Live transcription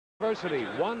University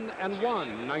 1-1,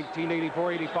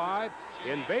 1984-85,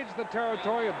 invades the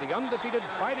territory of the undefeated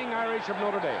Fighting Irish of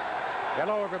Notre Dame.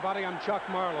 Hello, everybody. I'm Chuck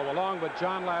Marlowe, along with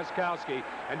John Laskowski.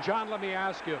 And, John, let me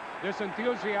ask you, this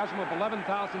enthusiasm of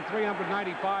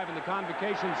 11,395 in the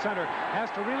Convocation Center has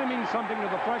to really mean something to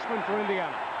the freshmen for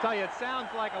Indiana. I tell you, it sounds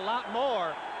like a lot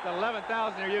more than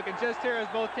 11,000 here. You can just hear as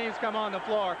both teams come on the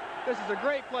floor. This is a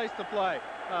great place to play.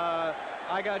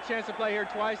 I got a chance to play here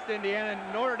twice to Indiana.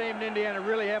 Notre Dame and Indiana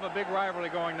really have a big rivalry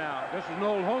going now. This is an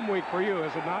old home week for you,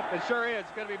 is it not? It sure is.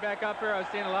 It's going to be back up here.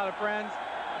 I've seen a lot of friends.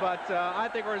 But I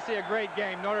think we're going to see a great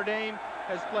game. Notre Dame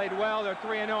has played well. They're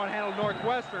 3-0 and handled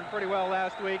Northwestern pretty well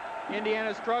last week.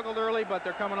 Indiana struggled early, but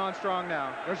they're coming on strong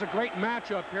now. There's a great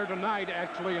matchup here tonight,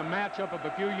 actually a matchup of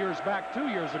a few years back, 2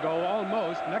 years ago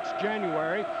almost, next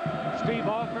January. Steve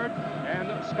Alford and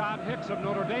Scott Hicks of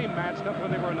Notre Dame matched up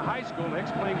when they were in high school.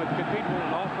 Hicks playing with Cathedral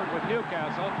and Alford with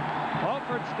Newcastle.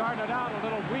 Alford started out a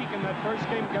little weak in that first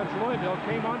game against Louisville,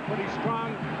 came on pretty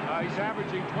strong. He's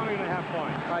averaging 20.5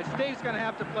 points. All right, Steve's going to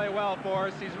have to play well for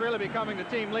us. He's really becoming the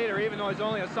team leader, even though he's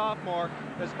only a sophomore,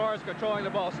 as far as controlling the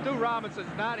ball. Stu Robinson's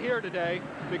not here today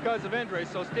because of injury,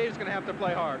 so Steve's going to have to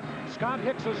play hard. Scott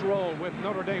Hicks's role with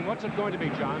Notre Dame, what's it going to be,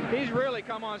 John? He's really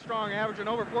come on strong, averaging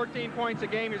over 14 points a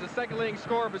game. He's the second leading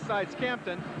scorer besides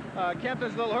Kempton.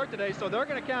 Kempton's a little hurt today, so they're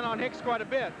going to count on Hicks quite a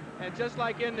bit. And just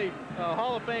like in the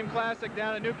Hall of Fame Classic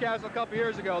down in Newcastle a couple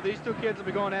years ago, these two kids will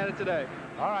be going at it today.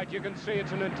 All right, you can see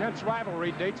it's an intense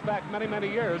rivalry, dates back many, many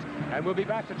years, and we'll be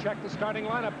back to check the starting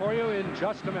lineup for you in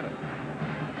just a minute.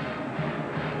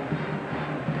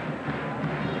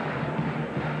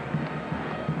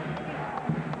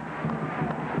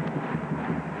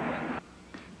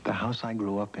 The house I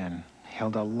grew up in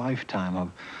held a lifetime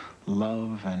of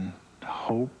love and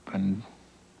hope and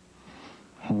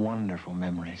wonderful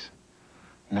memories.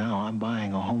 Now I'm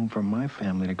buying a home for my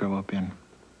family to grow up in.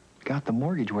 Got the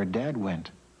mortgage where Dad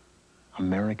went.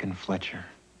 American Fletcher.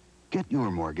 Get your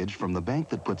mortgage from the bank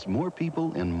that puts more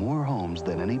people in more homes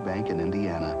than any bank in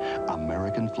Indiana.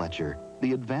 American Fletcher.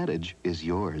 The advantage is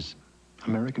yours.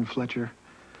 American Fletcher,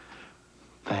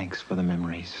 thanks for the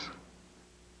memories.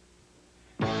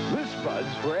 This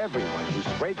Bud's for everyone who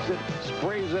scrapes it,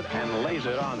 sprays it, and lays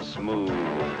it on smooth.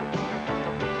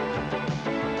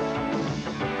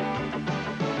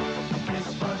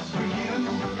 This Bud's for you,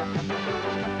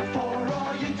 for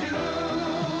all you do.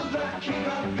 The king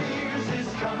of beers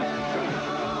is coming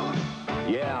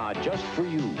through. Yeah, just for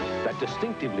you. That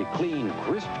distinctively clean,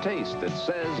 crisp taste that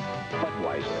says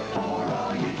Budweiser. For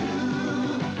all you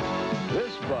do.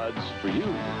 This Bud's for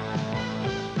you.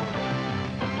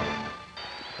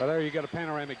 Well, there you get a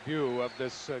panoramic view of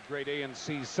this great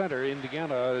ANC Center.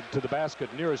 Indiana to the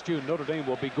basket nearest you. Notre Dame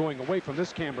will be going away from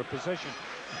this camera position.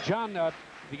 John,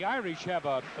 the Irish have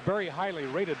a very highly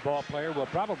rated ball player. We'll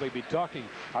probably be talking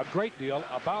a great deal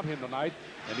about him tonight.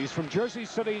 And he's from Jersey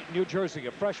City, New Jersey,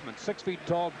 a freshman, 6 feet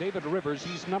tall, David Rivers.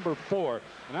 He's number 4.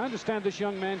 And I understand this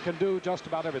young man can do just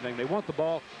about everything. They want the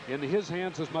ball in his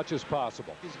hands as much as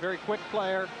possible. He's a very quick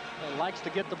player, likes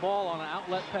to get the ball on an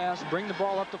outlet pass, bring the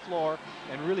ball up the floor,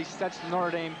 and really sets the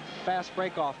Notre Dame fast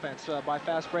break offense. By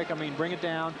fast break, I mean bring it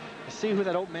down, see who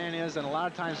that open man is, and a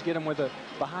lot of times get him with a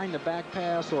behind the back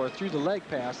pass or through the leg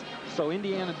pass. So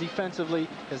Indiana defensively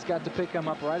has got to pick him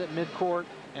up right at midcourt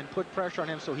and put pressure on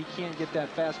him so he can't get that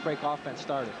fast break offense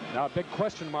started. Now a big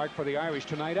question mark for the Irish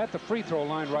tonight at the free throw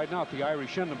line right now at the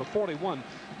Irish end, number 41,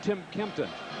 Tim Kempton.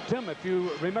 Tim, if you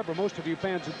remember, most of you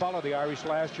fans who followed the Irish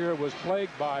last year, was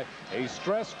plagued by a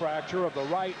stress fracture of the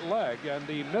right leg, and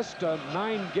he missed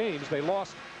 9 games. They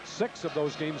lost 6 of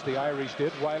those games, the Irish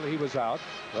did, while he was out.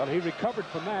 Well, he recovered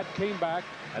from that, came back,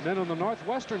 and then in the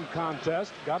Northwestern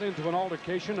contest, got into an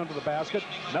altercation under the basket.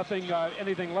 Nothing,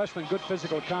 anything less than good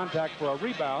physical contact for a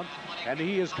rebound, and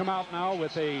he has come out now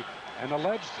with an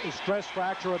alleged stress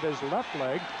fracture of his left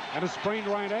leg and a sprained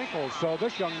right ankle. So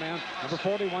this young man, number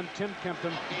 41, Tim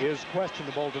Kempton, is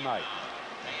questionable tonight.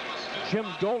 Jim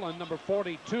Dolan, number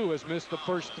 42, has missed the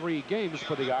first 3 games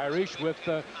for the Irish with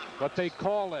what they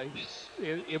call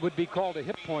it would be called a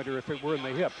hip pointer if it were in the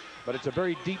hip, but it's a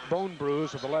very deep bone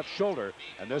bruise of the left shoulder,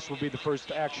 and this will be the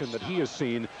first action that he has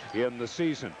seen in the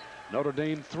season. Notre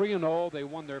Dame 3-0. They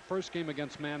won their first game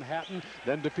against Manhattan,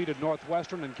 then defeated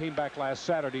Northwestern and came back last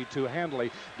Saturday to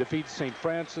handily defeat St.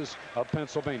 Francis of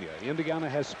Pennsylvania. Indiana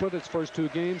has split its first 2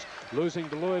 games, losing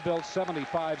to Louisville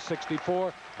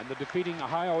 75-64 and the defeating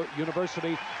Ohio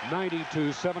University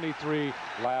 90-73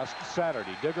 last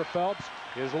Saturday. Digger Phelps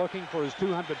is looking for his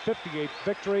 258th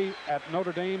victory at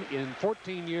Notre Dame in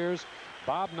 14 years.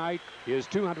 Bob Knight, his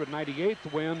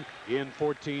 298th win in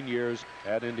 14 years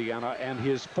at Indiana, and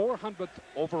his 400th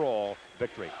overall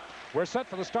victory. We're set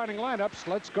for the starting lineups.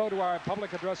 Let's go to our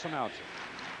public address announcer.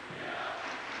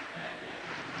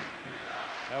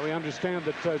 Now we understand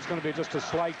that it's going to be just a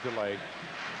slight delay.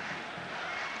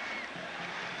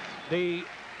 The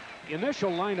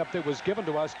initial lineup that was given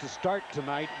to us to start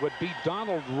tonight would be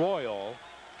Donald Royal,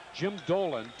 Jim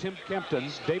Dolan, Tim Kempton,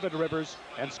 David Rivers,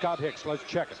 and Scott Hicks. Let's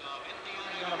check it.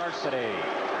 University.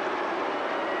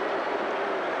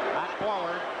 At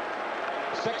forward,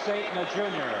 6'8" and a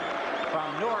junior.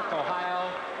 From Newark,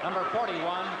 Ohio, number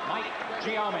 41, Mike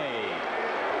Giome.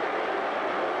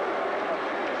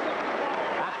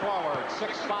 At forward,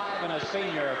 6'5" and a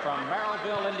senior. From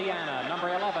Merrillville, Indiana, number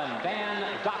 11, Dan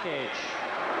Dockage.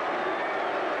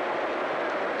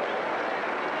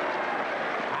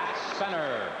 At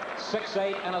center,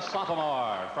 6'8" and a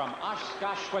sophomore. From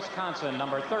Oshkosh, Wisconsin,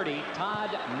 number 30,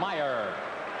 Todd Meyer.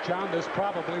 John, this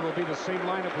probably will be the same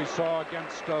lineup we saw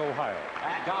against Ohio.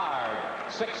 At guard,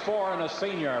 6'4" and a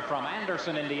senior. From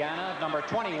Anderson, Indiana, number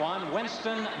 21,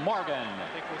 Winston Morgan. I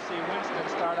think we'll see Winston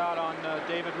start out on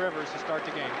David Rivers to start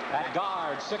the game. At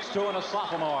guard, 6'2" and a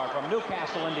sophomore. From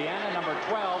Newcastle, Indiana, number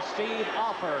 12, Steve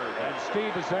Alford. And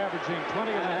Steve is averaging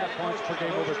 20.5 points per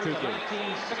game over 2 games.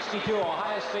 1962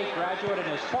 Ohio State graduate in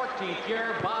his 14th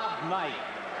year, Bob Knight.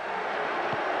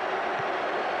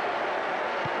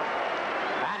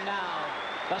 And now,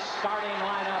 the starting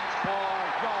lineup for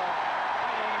your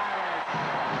Fighting Irish.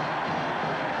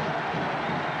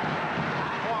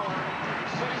 At forward,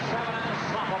 6'7" and a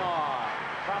sophomore.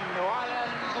 From New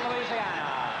Orleans,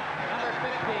 Louisiana, number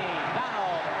 15,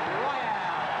 Donald Royal.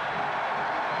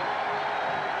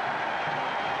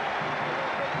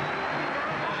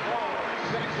 At forward,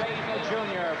 6'8" and a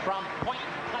junior. From Point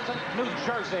Pleasant, New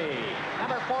Jersey,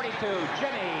 number 42,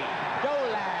 Jimmy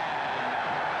Dolan.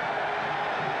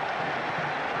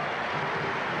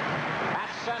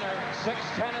 Center,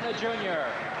 6'10" and a junior.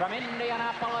 From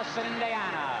Indianapolis,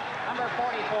 Indiana, number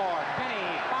 44,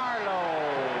 Kenny Barlow.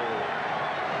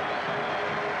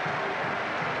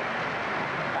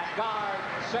 At guard,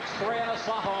 6'3" and a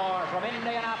sophomore. From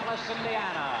Indianapolis,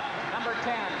 Indiana, number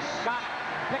 10, Scott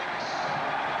Hicks.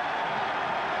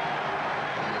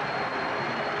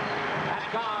 At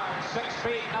guard, 6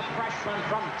 feet and a freshman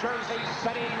from Jersey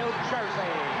City, New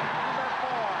Jersey, number 4,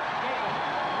 David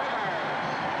Rivers.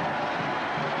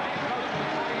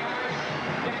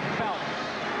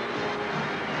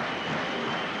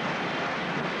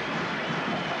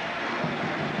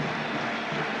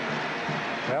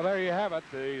 Well, there you have it,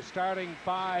 the starting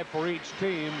 5 for each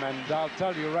team, and I'll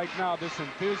tell you right now, this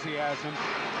enthusiasm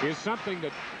is something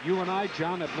that you and I,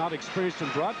 John, have not experienced in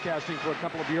broadcasting for a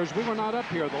couple of years. We were not up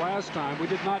here the last time. We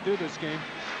did not do this game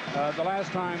the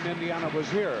last time Indiana was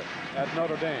here at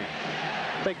Notre Dame.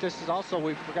 I think this is also,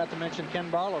 we forgot to mention Ken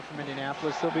Barlow from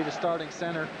Indianapolis. He'll be the starting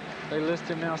center. They list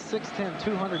him now 6'10",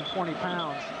 220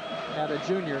 pounds at a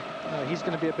junior. He's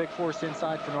going to be a big force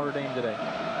inside for Notre Dame today.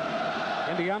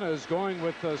 Indiana is going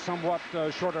with a somewhat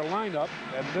shorter lineup,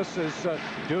 and this is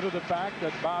due to the fact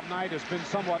that Bob Knight has been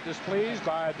somewhat displeased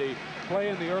by the play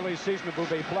in the early season of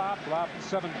Uwe Blop. Blop,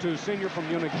 7'2" senior from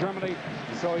Munich, Germany,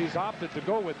 and so he's opted to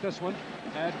go with this one.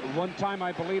 At one time,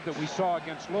 I believe that we saw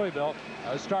against Louisville,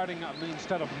 starting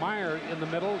instead of Meyer in the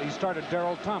middle, he started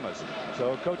Darrell Thomas.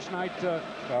 So Coach Knight,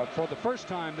 for the first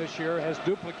time this year, has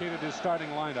duplicated his starting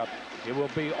lineup. It will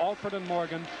be Alford and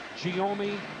Morgan,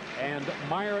 Giome, and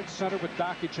Meyer at center with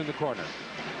Dockage in the corner.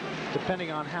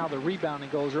 Depending on how the rebounding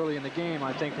goes early in the game,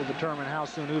 I think will determine how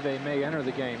soon Uwe may enter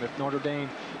the game. If Notre Dame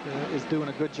is doing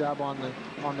a good job on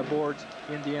the boards,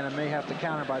 Indiana may have to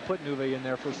counter by putting Uwe in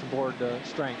there for some board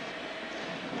strength.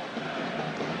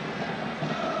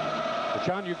 But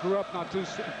John, you grew up not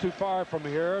too far from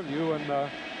here. You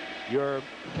and your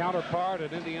counterpart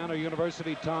at Indiana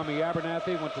University, Tommy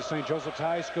Abernathy, went to St. Joseph's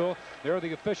High School. There are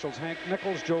the officials, Hank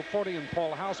Nichols, Joe Forty, and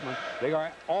Paul Hausman. They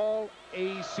are all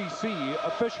ACC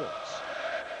officials.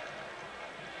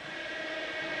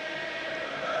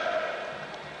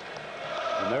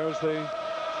 And there's the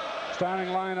starting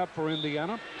lineup for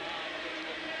Indiana.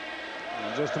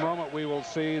 In just a moment, we will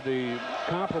see the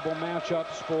comparable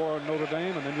matchups for Notre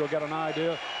Dame, and then you'll get an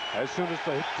idea as soon as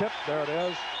the tip. There it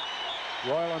is.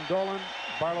 Royal and Dolan,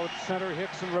 Barlow at center,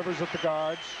 Hicks and Rivers at the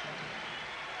guards.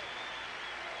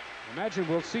 Imagine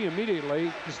we'll see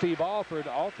immediately Steve Alford.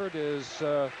 Alford is,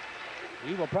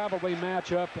 he will probably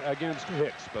match up against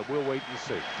Hicks, but we'll wait and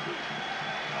see.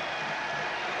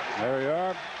 There you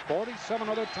are, 47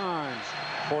 other times,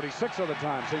 46 other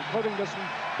times, including this one,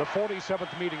 the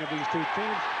 47th meeting of these two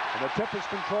teams. And the tip is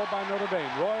controlled by Notre Dame.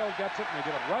 Royal gets it, and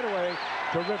they get it right away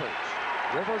to Rivers.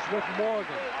 Rivers with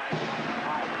Morgan.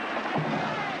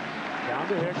 Down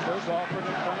Down to Hicks. There's Alford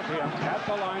in front of him. At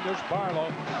the line, there's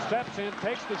Barlow. Steps in,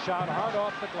 takes the shot hard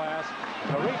off the glass.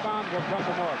 The rebound will come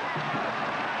to Morgan.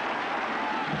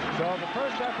 So the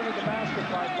first effort of the basket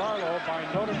by Barlow by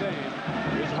Notre Dame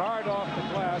is hard off the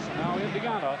glass. Now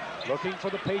Indiana, looking for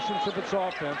the patience of its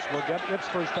offense, will get its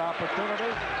first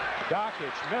opportunity.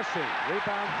 Dockage missing.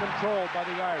 Rebound controlled by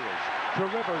the Irish. To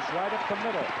Rivers right up the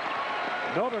middle.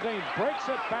 Notre Dame breaks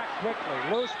it back quickly.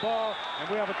 Loose ball, and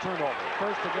we have a turnover.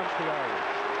 First against the Irish.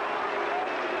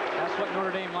 That's what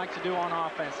Notre Dame likes to do on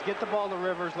offense. Get the ball to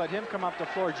Rivers, let him come up the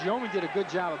floor. Giomi did a good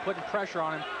job of putting pressure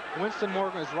on him. Winston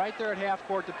Morgan was right there at half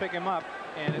court to pick him up,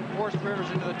 and it forced Rivers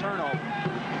into the turnover.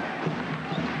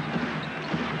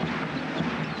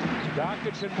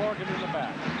 Dockage and Morgan in the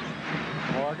back.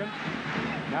 Morgan.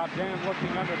 Now Dan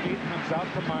looking underneath, comes out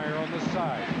to Meyer on the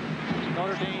side.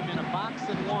 Notre Dame in a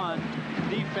box-and-one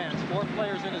defense. 4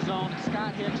 players in a zone.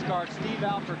 Scott Hicks guards Steve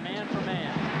Alford man for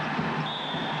man.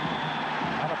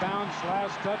 Out of bounds,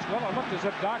 last touch. Well, it looked as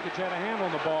if Dockage had a hand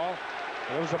on the ball.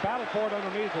 There was a battle for it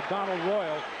underneath with Donald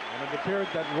Royal, and it appeared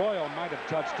that Royal might have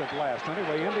touched it last.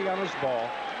 Anyway, Indiana's ball.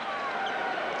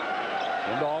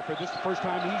 And Alford, this is the first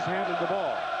time he's handled the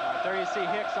ball. There you see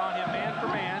Hicks on him man for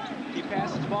man. He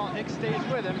passes the ball, Hicks stays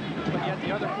with him, but yet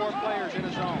the other 4 players in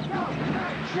his zone.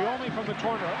 Giomi from the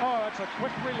corner. Oh, it's a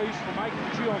quick release from Mike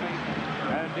Giomi.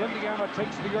 And Indiana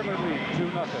takes the early lead, 2-0.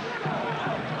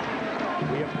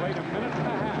 We have played a minute and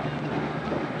a half.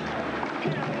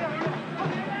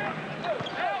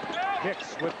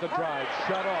 Hicks with the drive.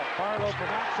 Shut off. Barlow from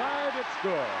outside. It's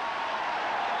good.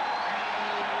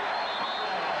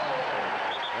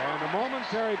 And a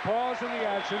momentary pause in the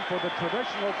action for the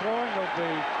traditional throwing of the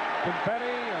confetti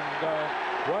and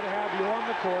what have you on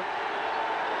the court.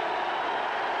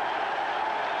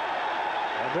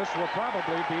 And this will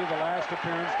probably be the last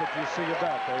appearance that you see of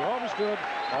that. They always do it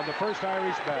on the first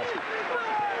Irish basket.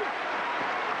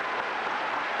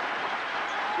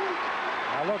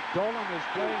 Now look, Dolan is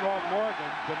playing off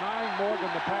Morgan, denying Morgan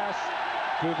the pass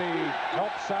to the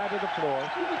help side of the floor.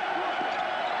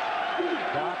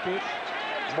 Dockage.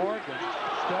 Morgan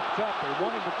steps up. They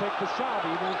want him to take the shot.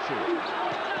 He won't shoot.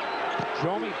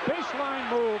 Giomi, baseline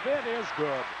move. It is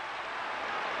good.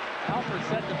 Alford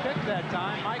set the pick that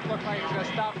time. Mike looked like he was going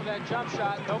to stop for that jump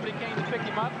shot. Nobody came to pick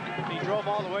him up. He drove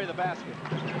all the way to the basket.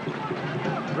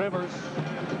 Rivers.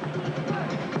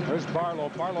 There's Barlow.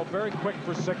 Barlow very quick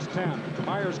for 6'10".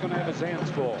 Meyer's going to have his hands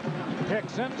full.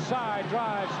 Hicks inside,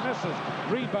 drives, misses,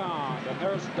 rebound, and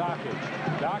there's Dockage.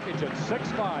 Dockage at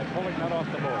 6'5", pulling that off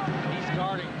the board. He's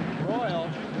guarding Royal,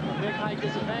 a big height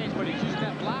disadvantage, but he's using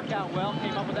that block out well,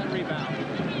 came up with that rebound.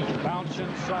 Bounce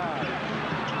inside.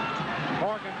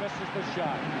 Morgan misses the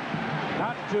shot.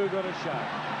 Not too good a shot.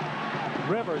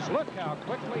 Rivers, look how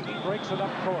quickly he breaks it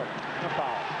up court. And a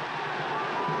foul.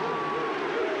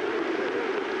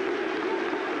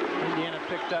 Indiana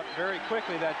picked up very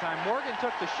quickly that time. Morgan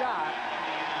took the shot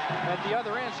at the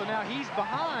other end, so now he's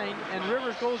behind, and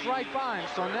Rivers goes right by him.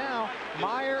 So now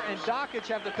Meyer and Dockage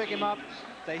have to pick him up.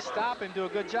 They stop him, do a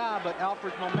good job, but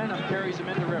Alford's momentum carries him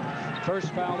into Rivers.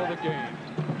 First foul of the game.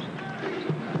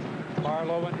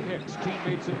 Barlow and Hicks,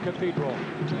 teammates in Cathedral,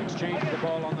 exchange the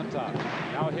ball on the top.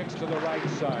 Now Hicks to the right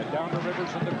side, down to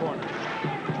Rivers in the corner.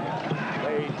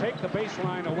 They take the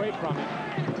baseline away from him.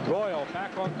 Royal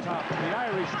back on top. The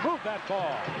Irish move that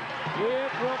ball.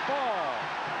 It will fall.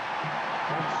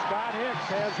 And Scott Hicks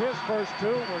has his first 2.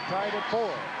 We're tied at 4.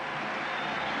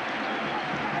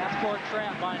 Half-court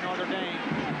trap by Notre Dame,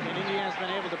 and Indiana's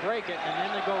been able to break it, and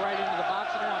then they go right into the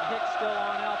box and one. Hicks still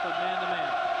on Alford,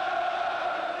 man-to-man.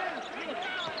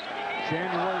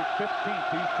 January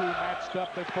 15th, these 2 matched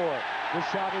up before. The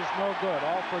shot is no good.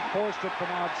 Alford forced it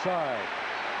from outside.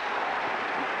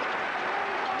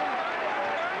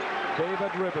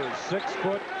 David Rivers,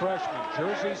 6-foot freshman,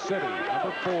 Jersey City,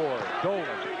 number 4. Dolan,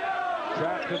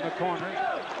 trapped in the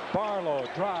corner. Barlow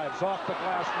drives off the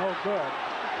glass, no good.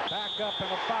 Back up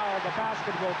and a foul. The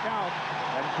basket will count,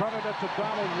 and credited to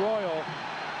Donald Royal.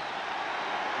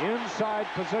 Inside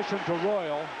position to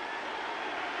Royal.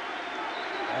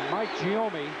 And Mike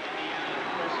Giomi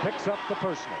picks up the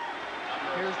personal.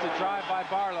 Here's the drive by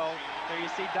Barlow. There you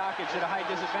see Dockage at a high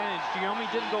disadvantage. Giomi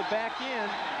didn't go back in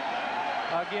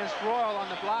against Royal on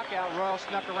the block out. Royal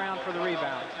snuck around for the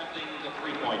rebound.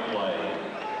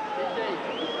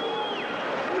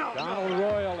 Donald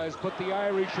Royal has put the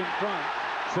Irish in front.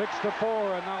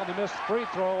 6-4, and now the missed free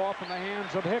throw off in the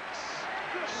hands of Hicks.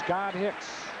 Scott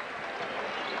Hicks.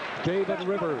 David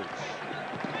Rivers.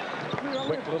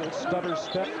 Quick little stutter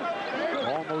step.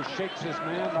 Almost shakes his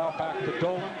man. Now back to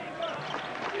Dolan.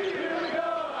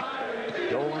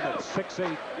 Dolan at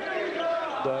 6'8".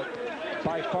 The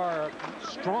by far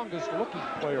strongest looking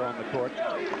player on the court.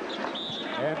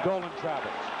 And Dolan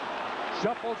travels.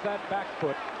 Shuffles that back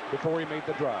foot before he made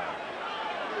the drive.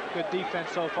 Good defense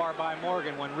so far by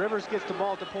Morgan. When Rivers gets the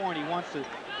ball at the point, he wants to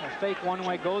fake one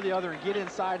way, go the other, and get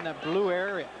inside in that blue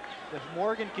area. If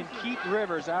Morgan can keep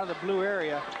Rivers out of the blue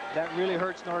area, that really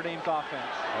hurts Notre Dame's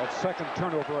offense. That second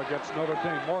turnover against Notre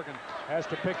Dame. Morgan has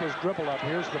to pick his dribble up.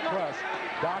 Here's the press.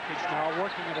 Dockage now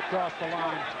working it across the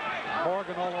line.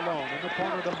 Morgan all alone in the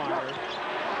corner to Myers.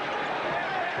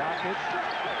 Dockage,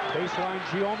 baseline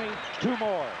Giome, 2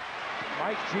 more.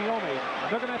 Mike Giome.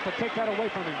 They're going to have to take that away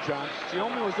from him, John.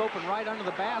 Giome was open right under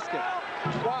the basket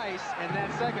twice in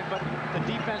that second, but the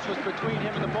defense was between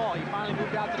him and the ball. He finally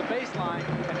moved out to the baseline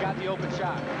and got the open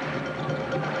shot.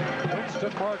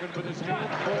 Winston Morgan with his hand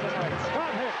full tonight.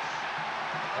 Scott Hicks.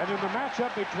 And in the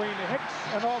matchup between Hicks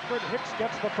and Alford, Hicks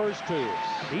gets the first 2.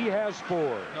 He has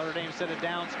 4. Notre Dame set a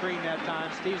down screen that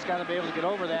time. Steve's got to be able to get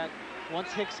over that.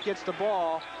 Once Hicks gets the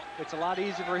ball, it's a lot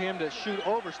easier for him to shoot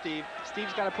over Steve.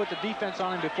 Steve's got to put the defense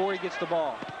on him before he gets the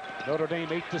ball. Notre Dame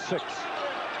 8-6.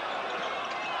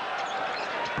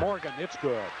 Morgan, it's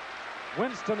good.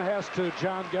 Winston has to,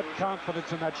 John, get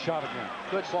confidence in that shot again.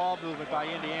 Good ball movement by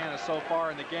Indiana so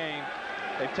far in the game.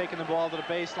 They've taken the ball to the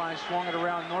baseline, swung it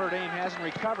around. Notre Dame hasn't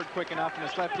recovered quick enough and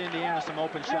has left Indiana some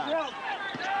open shots.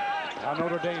 Now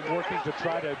Notre Dame working to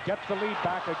try to get the lead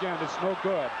back again. It's no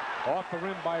good. Off the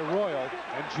rim by Royal,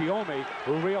 and Giome,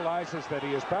 who realizes that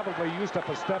he has probably used up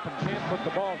a step and can't put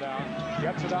the ball down,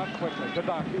 gets it out quickly to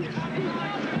Dockage.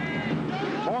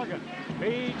 Morgan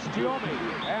feeds Giome,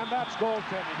 and that's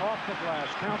goaltending off the glass.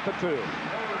 Count the 2.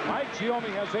 Mike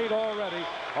Giome has 8 already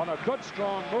on a good,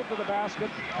 strong move to the basket,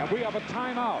 and we have a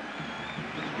timeout.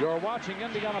 You're watching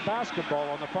Indiana basketball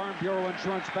on the Farm Bureau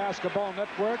Insurance Basketball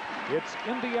Network. It's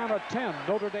Indiana 10,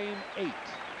 Notre Dame 8.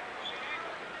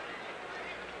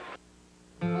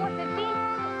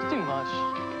 $4.50? Too much.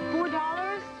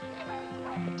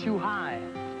 $4? Too high.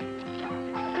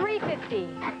 $3.50.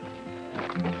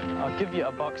 I'll give you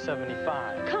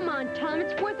 $1.75. Come on, Tom,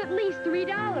 it's worth at least $3.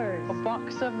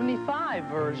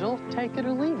 $1.75, Virgil. Take it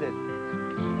or leave it.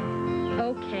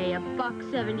 Okay,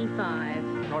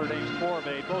 $1.75. Notre Dame's 4 of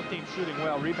 8. Both teams shooting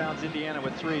well. Rebounds Indiana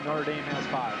with 3. Notre Dame has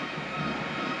 5.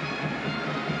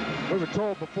 We were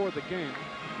told before the game,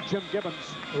 Jim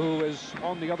Gibbons, who is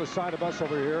on the other side of us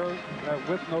over here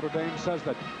with Notre Dame, says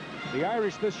that the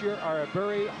Irish this year are a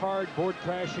very hard board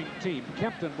crashing team.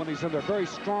 Kempton, when he's in there, very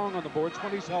strong on the boards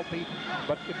when he's healthy.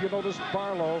 But if you notice,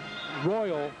 Barlow,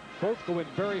 Royal, both go in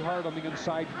very hard on the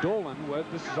inside. Dolan,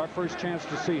 this is our first chance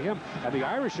to see him. And the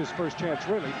Irish's first chance,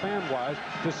 really, fan-wise,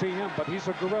 to see him. But he's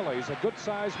a gorilla. He's a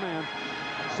good-sized man.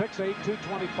 6'8",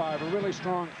 225, a really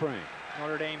strong frame.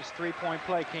 Notre Dame's 3-point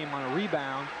play came on a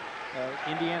rebound.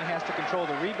 Indiana has to control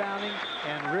the rebounding,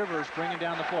 and Rivers bringing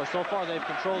down the floor. So far, they've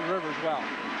controlled Rivers well.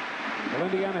 Well,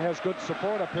 Indiana has good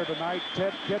support up here tonight.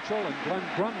 Ted Kitchell and Glenn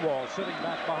Grunwald sitting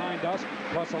back behind us,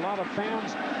 plus a lot of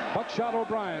fans. Buckshot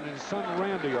O'Brien and his son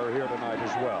Randy are here tonight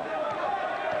as well.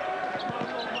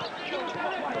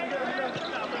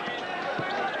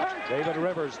 David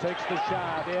Rivers takes the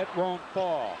shot. It won't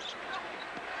fall.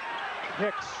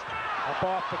 Hicks up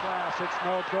off the glass. It's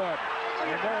no good.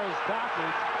 And there's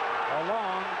Dockage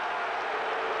along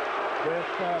with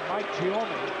Mike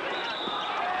Giome.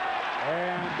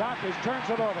 And Dockage turns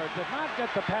it over. Did not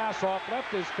get the pass off,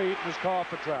 left his feet, and was called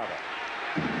for travel.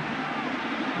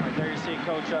 Right there you see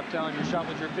Coach up telling him to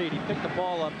shuffle your feet. He picked the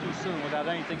ball up too soon without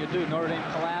anything to do. Notre Dame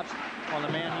collapsed on the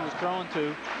man he was throwing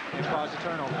to and caused a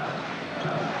turnover.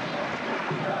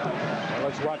 Well,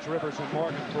 let's watch Rivers and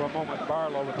Morgan for a moment.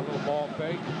 Barlow with a little ball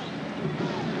fake.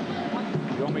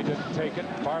 Giome didn't take it.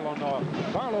 Barlow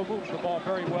moves the ball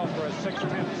very well for a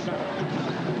 6'10" center.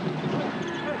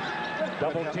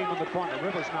 Double team in the corner.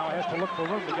 Rivers now has to look for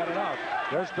room to get it out.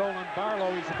 There's Dolan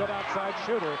Barlow. He's a good outside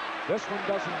shooter. This one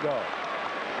doesn't go.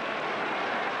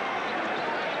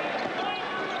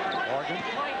 Morgan,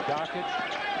 Dockage.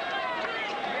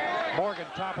 Morgan,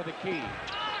 top of the key.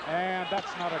 And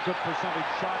that's not a good percentage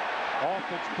shot. Off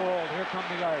it's pulled. Here come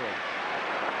the Irish.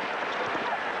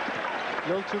 A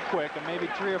little too quick, and maybe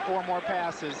 3 or 4 more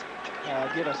passes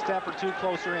get a step or 2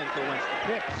 closer in for Winston.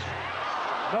 Hicks,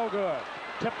 no good.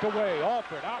 Tipped away.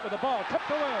 Alford out with the ball.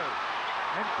 Tipped away.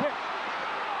 And kicked.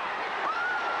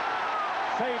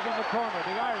 Saved in the corner.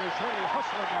 The Irish really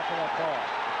hustling after that ball.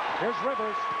 Here's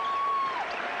Rivers.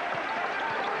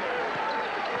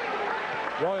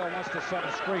 Royal wants to set a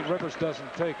screen. Rivers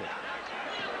doesn't take it.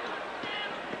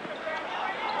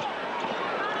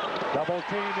 Double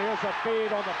team. Here's a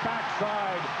feed on the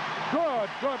backside.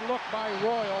 Good look by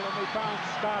Royal, and they found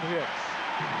Scott Hicks.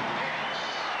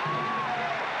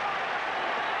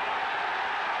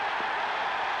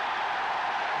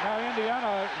 Now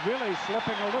Indiana really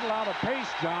slipping a little out of pace,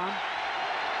 John.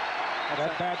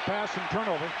 That bad pass and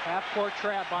turnover. Half-court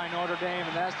trap by Notre Dame,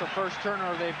 and that's the first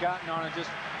turnover they've gotten on it. Just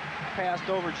passed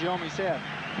over Giome's head.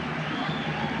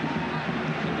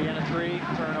 Indiana 3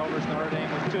 turnovers. Notre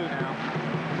Dame with 2 now.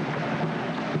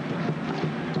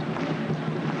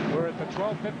 We're at the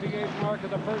 12:58 mark of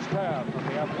the first half from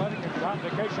the Athletic and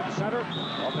Convocation Center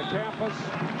on the campus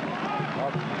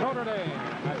of Notre Dame.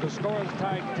 And the score is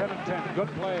tied 10-10. Good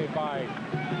play by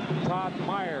Todd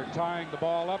Meyer tying the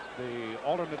ball up. The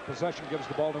alternate possession gives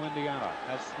the ball to Indiana.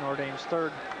 That's Notre Dame's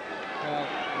third.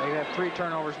 They have 3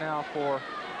 turnovers now for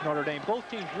Notre Dame. Both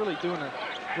teams really doing a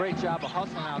great job of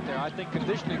hustling out there. I think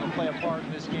conditioning will play a part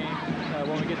in this game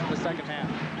when we get to the second half.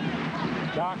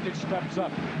 Dockage steps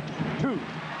up. 2.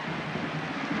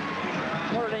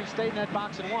 Notre Dame stayed in that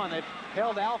box and won. They've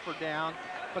held Alford down,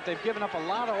 but they've given up a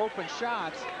lot of open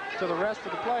shots to the rest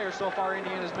of the players. So far,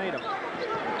 Indiana's made them.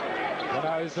 Well,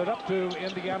 now, is it up to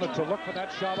Indiana to look for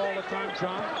that shot all the time,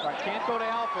 John? I can't go to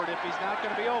Alford if he's not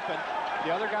going to be open.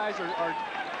 The other guys are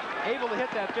able to hit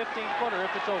that 15-footer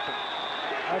if it's open.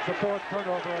 That's the 4th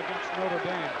turnover against Notre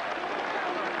Dame.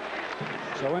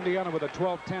 So Indiana with a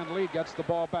 12-10 lead gets the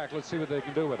ball back. Let's see what they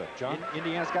can do with it. John?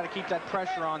 Indiana's got to keep that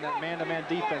pressure on that man-to-man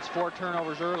defense. 4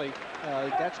 turnovers early.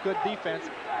 That's good defense.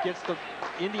 Gets the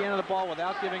Indiana the ball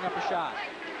without giving up a shot.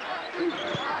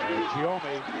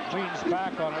 Giome leans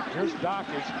back on it. Here's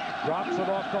Dockage. Drops it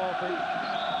off to Alford.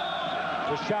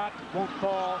 The shot won't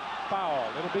fall. Foul.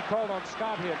 It'll be called on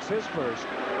Scott Hicks, his first.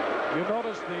 You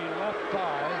notice the left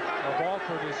thigh of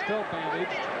Alford is still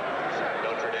bandaged.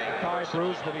 Thigh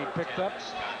bruise that he picked up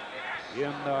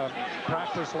in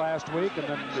practice last week, and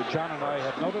then John and I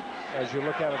have noted as you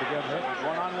look at it again here.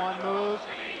 One-on-one move,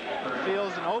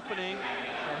 feels an opening,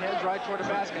 and heads right toward the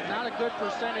basket. Not a good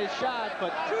percentage shot,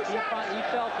 but he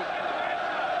felt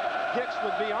that Hicks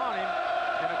would be on him,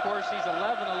 and of course he's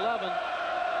 11-11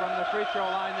 from the free throw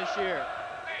line this year.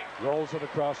 Rolls it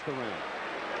across the rim.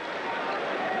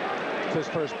 It's his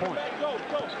first point.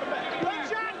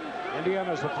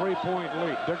 Indiana's a 3-point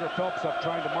lead. Digger Phelps up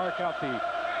trying to mark out the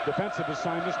defensive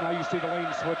assignments. Now you see the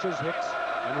lane switches. Hicks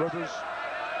and Rivers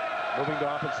moving to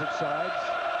opposite sides.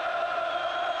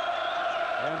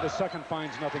 And the second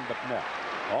finds nothing but net.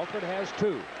 Alford has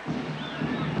 2.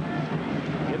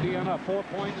 Indiana, a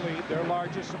 4-point lead, their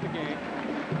largest of the game.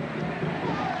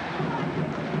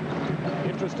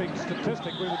 Interesting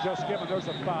statistic we were just given. There's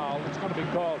a foul. It's going to be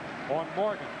called on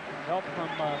Morgan. Help from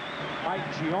Mike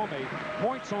Giome.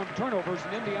 Points on turnovers,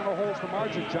 and Indiana holds the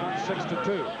margin, John,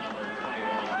 6-2.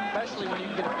 Especially when you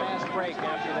can get a fast break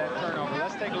after that turnover.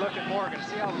 Let's take a look at Morgan,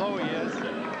 see how low he is.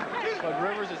 But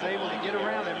Rivers is able to get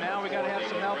around him. Now we got to have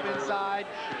some help inside.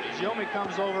 Giome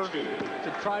comes over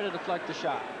to try to deflect the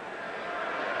shot.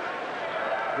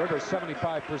 Rivers,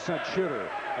 75% shooter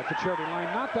at the charity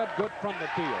line. Not that good from the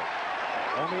field.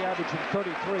 Only averaging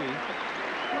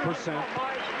 33%.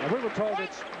 And we were told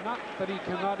it's not that he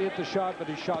cannot hit the shot, but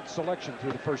his shot selection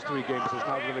through the first 3 games has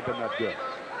not really been that good.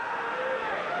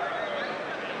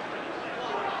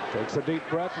 Takes a deep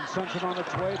breath and sends it on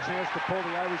its way. Chance to pull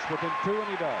the Irish within 2, and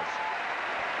he does.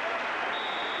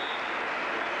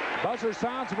 Buzzer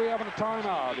sounds. We have a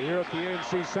timeout here at the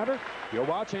ANC Center. You're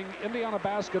watching Indiana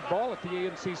basketball at the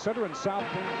ANC Center in South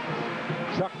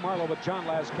Bend. Chuck Marlowe with John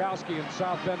Laskowski in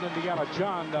South Bend, Indiana.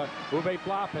 John, Uwe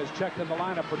Blop has checked in the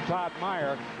lineup for Todd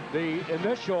Meyer. The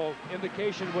initial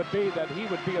indication would be that he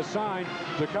would be assigned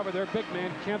to cover their big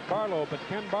man, Kent Barlow. But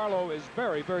Kent Barlow is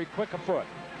very, very quick afoot.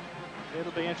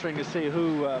 It'll be interesting to see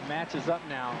who matches up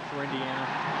now for Indiana.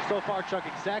 So far, Chuck,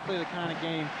 exactly the kind of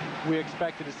game we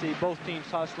expected to see. Both teams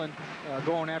hustling,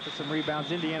 going after some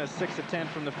rebounds. Indiana 6 of 10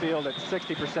 from the field at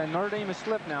 60%. Notre Dame has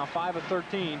slipped now, 5 of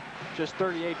 13, just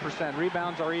 38%.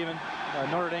 Rebounds are even.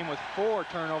 Notre Dame with 4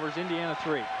 turnovers, Indiana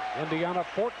 3. Indiana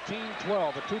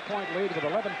 14-12, a 2-point lead with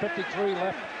 11:53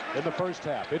 left in the first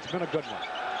half. It's been a good one.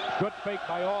 Good fake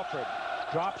by Alford.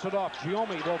 Drops it off.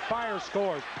 Giome will fire,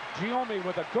 scores. Giome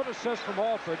with a good assist from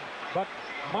Alford, but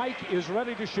Mike is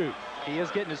ready to shoot. He is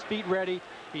getting his feet ready.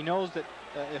 He knows that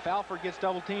if Alford gets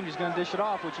double teamed, he's going to dish it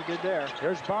off, which he did there.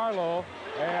 Here's Barlow,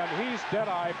 and he's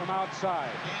dead-eye from outside.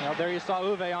 Now there you saw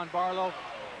Uwe on Barlow.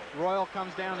 Royal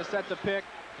comes down to set the pick,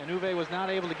 and Uwe was not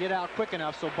able to get out quick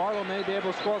enough, so Barlow may be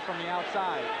able to score from the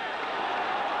outside.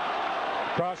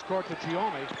 Cross court to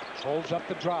Giome, holds up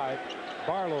the drive.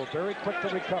 Barlow very quick to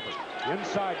recover.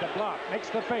 Inside the block, makes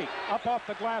the fake, up off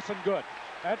the glass and good.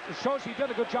 That shows he did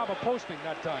a good job of posting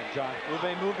that time, John.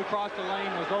 Uwe moved across the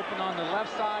lane, was open on the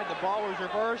left side. The ball was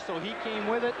reversed, so he came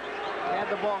with it. Had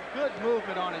the ball, good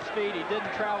movement on his feet. He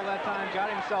didn't travel that time, got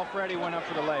himself ready, went up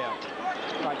for the layup.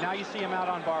 Right, now you see him out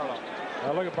on Barlow.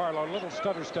 Now look at Barlow, a little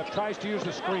stutter step, tries to use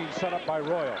the screen set up by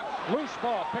Royal. Loose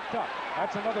ball picked up.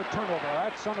 That's another turnover.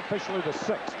 That's unofficially the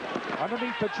 6th.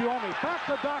 Underneath to Giome, back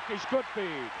to Dockish, good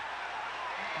feed.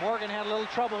 Morgan had a little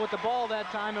trouble with the ball that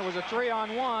time. It was a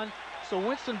 3-on-1, so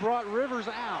Winston brought Rivers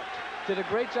out. Did a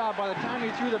great job. By the time he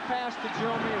threw the pass to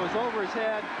Giome, it was over his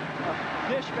head. A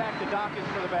dish back to Dockish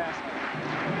for the basket.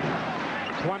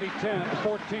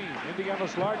 20-10-14,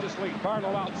 Indiana's largest lead.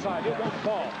 Barlow outside, it won't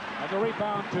fall. And the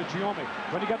rebound to Giome.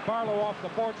 When you get Barlow off the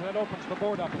boards, that opens the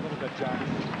board up a little bit, John.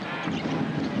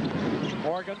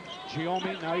 Morgan,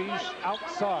 Giome, now he's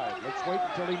outside. Let's wait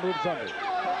until he moves under.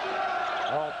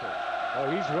 Alford. Oh,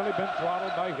 he's really been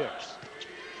throttled by Hicks.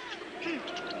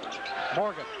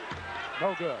 Morgan,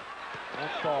 no good.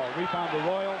 Won't fall. Rebound to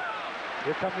Royal.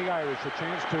 Here come the Irish, a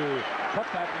chance to cut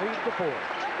that lead to 4.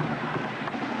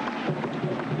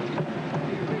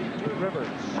 Rivers.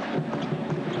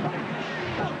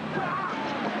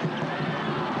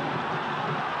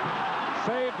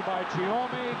 Saved by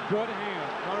Giome. Good hand.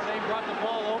 Notre Dame brought the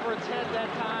ball over its head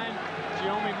that time.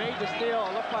 Giome made the steal.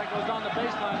 It looked like it was on the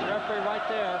baseline. The referee right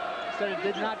there said it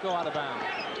did not go out of bounds.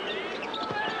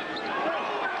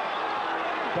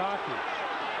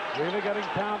 Dockish really getting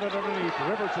pounded underneath.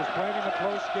 Rivers is playing in a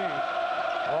close game.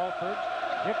 Alford.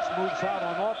 Hicks moves out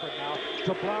on Alford now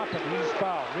to block him. He's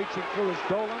fouled. Reaching through is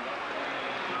Dolan.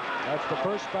 That's the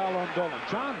first foul on Dolan.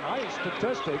 John, nice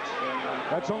statistics.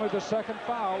 That's only the 2nd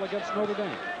foul against Notre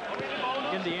Dame.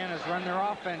 Indiana's run their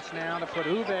offense now to put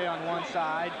Uwe on one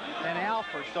side and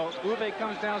Alford. So Uwe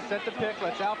comes down, set the pick,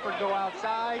 lets Alford go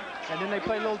outside, and then they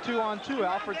play a little 2-on-2.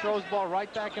 Alford throws the ball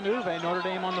right back into Uwe. Notre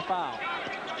Dame on the foul.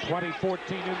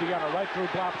 2014 Indiana right through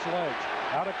Blopp's legs.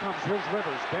 Out it comes. Here's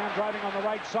Rivers. Dan driving on the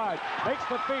right side. Makes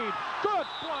the feed. Good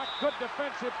block. Good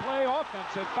defensive play.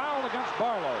 Offensive foul against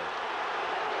Barlow.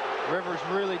 Rivers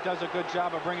really does a good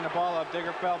job of bringing the ball up.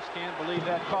 Digger Phelps can't believe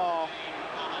that call.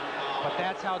 But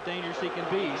that's how dangerous he can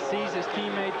be. He sees his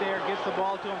teammate there, gets the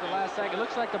ball to him at the last second.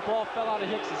 Looks like the ball fell out of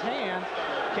Hicks's hand,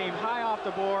 came high off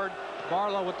the board.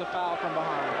 Barlow with the foul from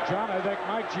behind. John, I think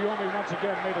Mike Giome once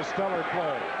again made a stellar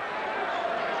play.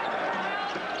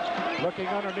 Looking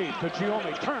underneath to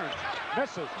Giome, turns,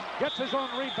 misses, gets his own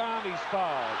rebound, he's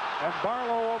fouled. And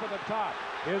Barlow over the top,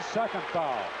 his 2nd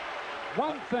foul.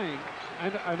 One thing,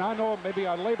 and I know maybe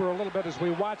I labor a little bit as we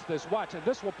watch this. Watch, and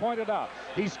this will point it out.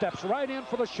 He steps right in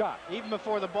for the shot. Even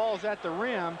before the ball's at the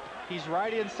rim, he's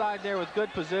right inside there with good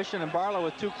position, and Barlow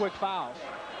with 2 quick fouls.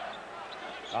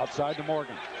 Outside to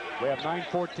Morgan. We have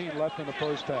 9:14 left in the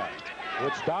first half.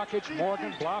 It's Dockish,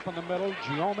 Morgan, Blopp in the middle,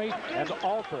 Giome, and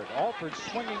Alford. Alford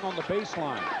swinging on the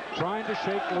baseline, trying to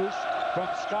shake loose from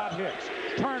Scott Hicks.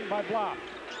 Turned by Blopp.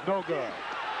 No good.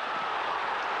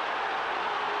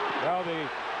 Well, the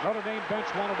Notre Dame bench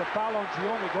wanted to foul on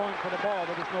Giome going for the ball.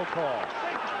 There was no call.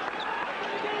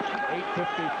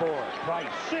 8:54.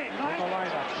 Price in the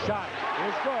lineup. Shot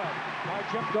is good by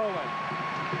Jim Dolan.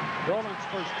 Dolan's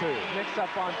first 2. Mixed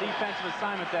up on defensive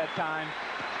assignment that time.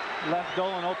 Left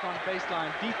Dolan open on the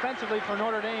baseline. Defensively for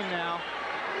Notre Dame now.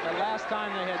 The last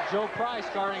time they had Joe Price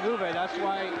guarding Uwe. That's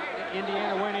why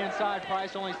Indiana went inside.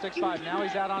 Price only 6'5". Now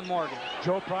he's out on Morgan.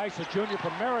 Joe Price, a junior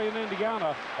from Marion,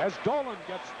 Indiana, as Dolan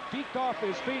gets beaked off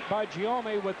his feet by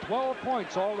Giome with 12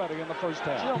 points already in the first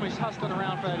half. Giome's hustling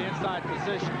around for that inside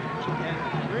position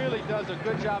and really does a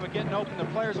good job of getting open. The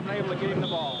players have been able to get him the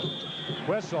ball.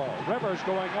 Whistle. Rivers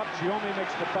going up. Giome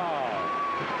makes the foul.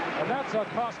 And that's a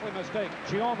costly mistake.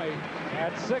 Giome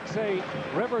at 6'8",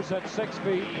 Rivers at 6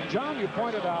 feet. John, you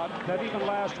pointed out that even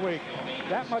last week,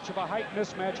 that much of a height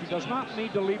mismatch, he does not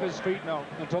need to leave his feet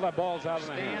until that ball's out of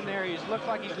the hand. Stand there. He looks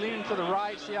like he's leaning to the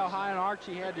right. See how high an arch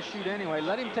he had to shoot anyway.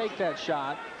 Let him take that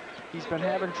shot. He's been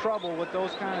having trouble with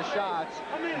those kind of shots.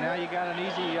 And now you got an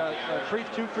easy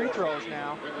 2 free throws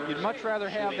now. You'd much rather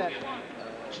have that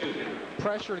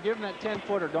pressure to give him that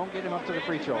 10-footer. Don't get him up to the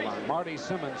free throw line. Marty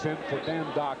Simmons in for Dan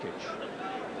Dockish.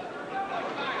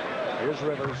 Here's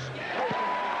Rivers.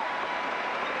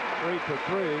 3 for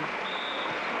 3.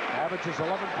 Averages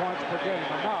 11 points per game.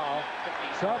 And now,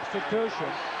 substitution,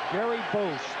 Gary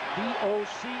Bose,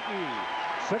 B-O-C-E.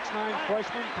 6'9"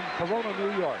 freshman from Corona,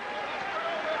 New York.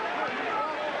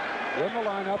 In the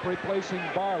lineup, replacing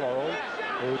Barlow,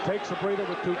 who takes a breather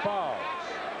with 2 fouls.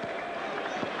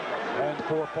 And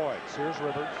 4 points. Here's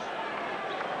Rivers.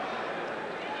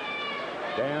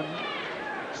 Dan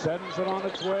sends it on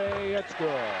its way. It's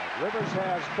good. Rivers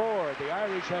has 4. The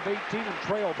Irish have 18 and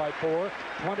trail by 4.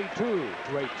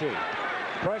 22-18.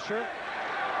 Pressure.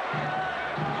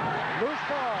 Loose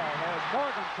ball as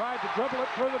Morgan tried to dribble it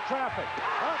through the traffic.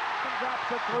 Up and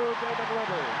drops it through David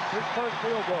Rivers. His first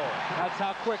field goal. That's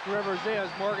how quick Rivers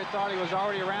is. Morgan thought he was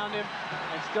already around him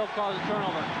and still caused a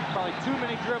turnover. Probably too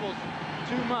many dribbles,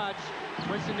 too much.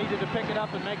 Winston needed to pick it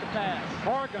up and make a pass.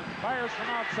 Morgan fires from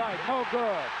outside. No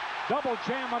good. Double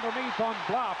jam underneath on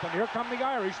Blop. And here come the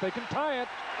Irish. They can tie it.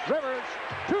 Rivers,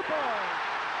 2 points.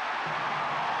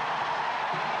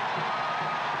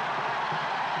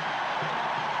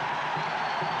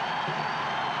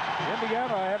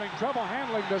 Indiana having trouble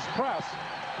handling this press.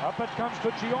 Up it comes to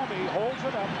Giomi, holds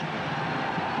it up.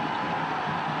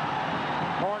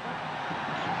 Morgan.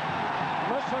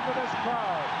 Listen to this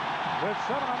crowd. With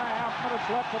 7.5 minutes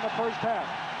left in the first half.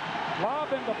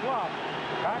 Lob into Blop.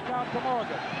 Back out to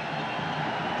Morgan.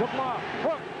 To Blop.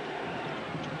 Hook.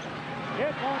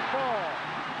 It won't fall.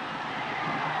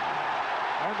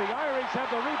 And the Irish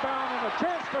have the rebound and a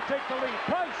chance to take the lead.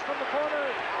 Price from the corner.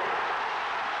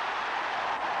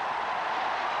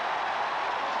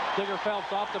 Digger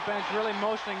Phelps off the bench, really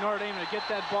motioning Notre Dame to get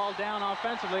that ball down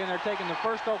offensively, and they're taking the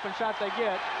first open shot they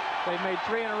get. They've made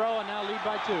 3 in a row and now lead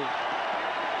by 2.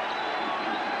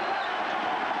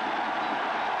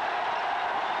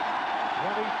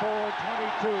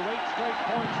 24-22, 8 straight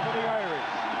points for the Irish.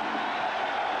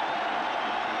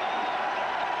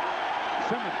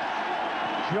 Simmons,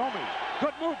 Giomi,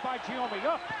 good move by Giomi,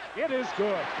 up, it is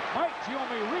good. Mike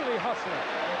Giomi really hustling.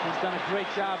 He's done a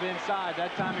great job inside.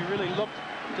 That time he really looked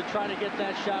to try to get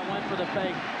that shot, went for the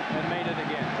fake, and made it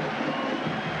again.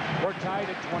 We're tied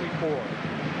at 24.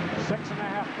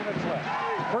 6.5 minutes left.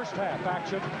 First half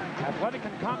action. Athletic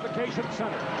and Convocation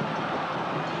Center.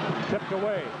 Tipped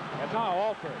away. And now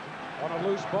Alford on a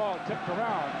loose ball. Tipped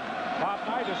around. Bob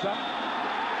Knight is up.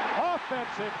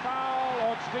 Offensive foul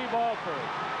on Steve Alford.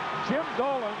 Jim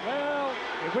Dolan, well,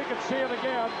 if we could see it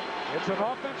again, it's an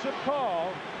offensive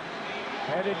call.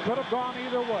 And it could have gone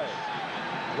either way.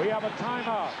 We have a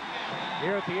timeout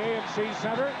here at the AMC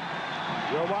Center.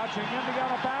 You're watching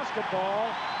Indiana basketball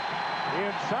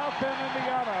in South Bend,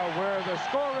 Indiana, where the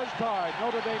score is tied.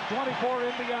 Notre Dame 24,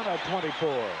 Indiana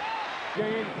 24.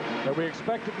 Game that we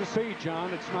expected to see,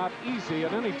 John. It's not easy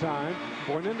at any time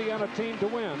for an Indiana team to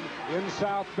win in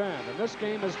South Bend. And this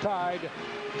game is tied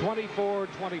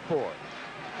 24-24.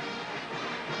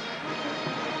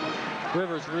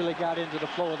 Rivers really got into the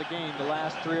flow of the game the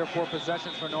last 3 or 4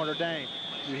 possessions for Notre Dame.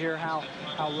 You hear how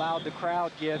loud the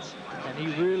crowd gets, and he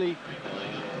really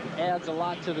adds a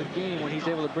lot to the game when he's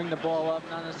able to bring the ball up,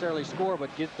 not necessarily score,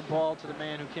 but get the ball to the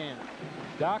man who can.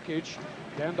 Dockage,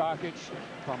 Dan Dockage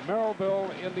from Merrillville,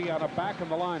 Indiana, back in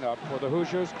the lineup for the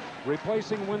Hoosiers,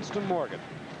 replacing Winston Morgan.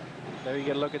 There you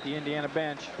get a look at the Indiana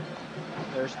bench.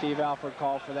 There's Steve Alford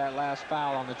called for that last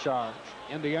foul on the charge.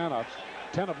 Indiana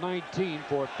 10 of 19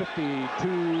 for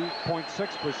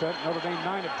 52.6%. Notre Dame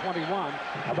 9 of 21,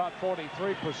 about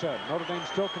 43%. Notre Dame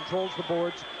still controls the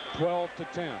boards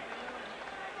 12-10.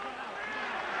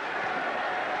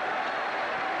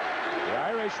 The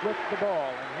Irish with the ball,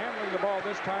 and handling the ball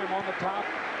this time on the top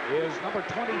is number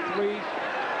 23,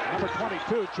 number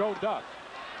 22, Joe Duck.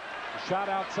 The shot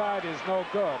outside is no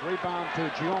good. Rebound to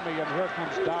Giomi, and here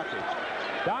comes Dockage.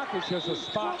 Dockage is a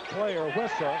spot player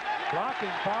whistle.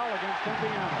 Blocking foul against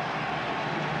Indiana.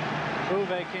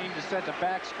 Bouvet came to set the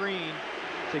back screen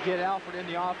to get Alford in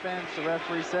the offense. The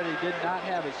referee said he did not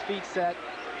have his feet set,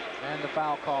 and the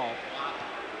foul call.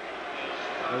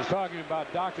 I was talking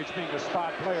about Dockage being a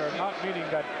spot player, not meaning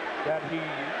that he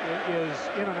is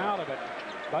in and out of it,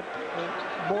 but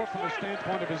more from the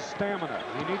standpoint of his stamina.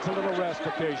 He needs a little rest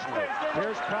occasionally.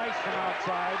 Here's Price from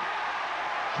outside.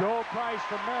 Joe Price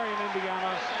from Marion,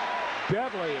 Indiana.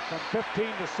 Deadly from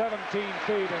 15 to 17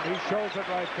 feet, and he shows it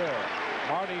right there.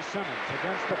 Marty Simmons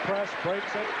against the press,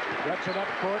 breaks it, gets it up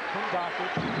court from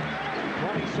Dockage.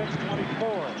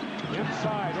 26-24.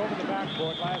 Inside, over the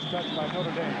backboard, last touch by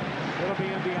Notre Dame. It'll be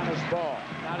Indiana's ball.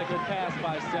 Not a good pass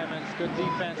by Simmons. Good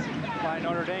defense by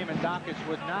Notre Dame, and Dockage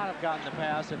would not have gotten the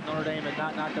pass if Notre Dame had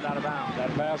not knocked it out of bounds.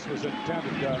 That pass was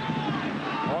intended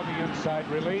on the inside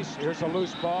release. Here's a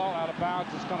loose ball, out of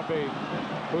bounds. It's going to be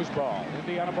loose ball.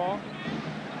 Indiana ball.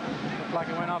 Looked like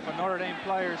it went off a Notre Dame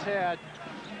player's head.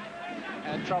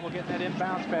 Had trouble getting that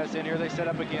inbounds pass in here. They set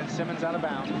up again. Simmons out of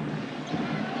bounds.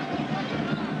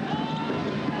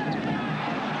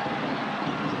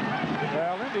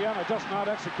 Well, Indiana just not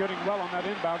executing well on that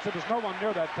inbounds. There was no one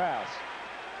near that pass.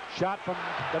 Shot from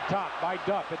the top by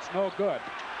Duck. It's no good.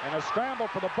 And a scramble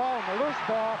for the ball, and the loose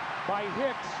ball by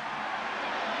Hicks.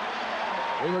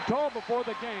 We were told before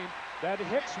the game that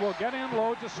Hicks will get in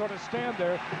low to sort of stand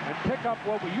there and pick up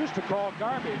what we used to call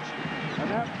garbage. And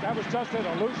that was just it,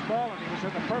 a loose ball, and he was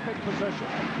in the perfect position.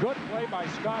 Good play by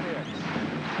Scott Hicks.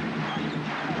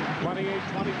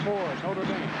 28-24, Notre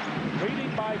Dame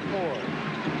leading by 4.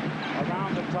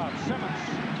 Around the top, Simmons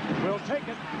will take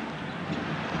it.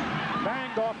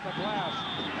 Banged off the glass,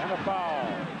 and a foul.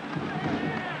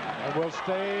 And will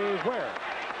stay where?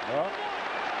 Well,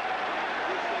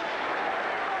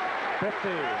 50,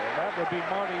 and that would be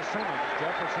Marty Simmons,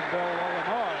 Jeffersonville,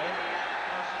 Illinois.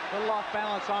 A little off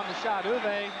balance on the shot.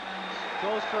 Uwe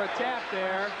goes for a tap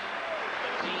there.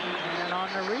 And on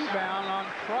the rebound on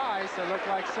Price, it looked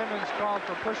like Simmons called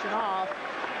for pushing off.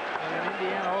 And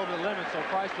Indiana over the limit, so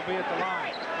Price will be at the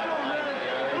line.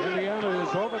 Indiana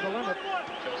is over the limit.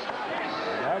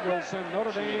 That will send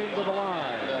Notre Dame to the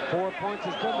line. 4 points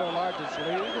has been their largest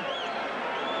lead.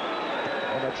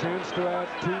 And a chance to add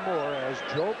 2 more as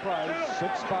Joe Price,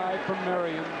 6'5" from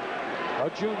Marion, a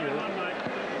junior,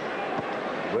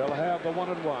 will have the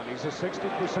 1-and-1. He's a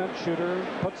 60% shooter,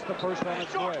 puts the first on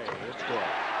its way. It's good.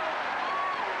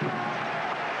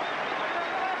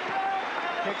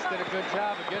 Hicks did a good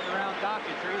job of getting around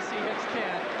Dockage. Here you see Hicks 10.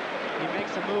 He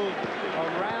makes a move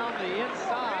around the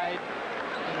inside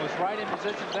and was right in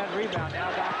position for that rebound. Now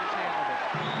Dockage handled it.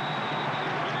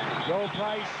 Joe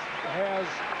Price has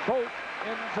both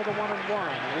into the 1-and-1.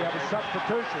 We have a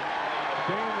substitution.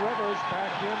 Dan Rivers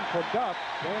back in for Duff.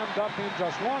 Dan Duff in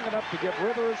just long enough to give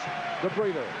Rivers the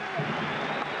breather.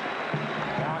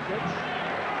 Dockage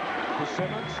to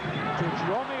Simmons to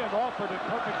Giome, and Alford in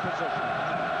perfect position.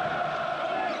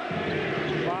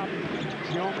 Bob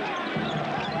Giome.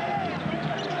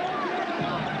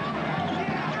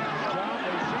 John,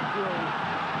 they see through.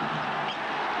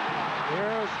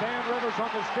 Here's Dan Rivers on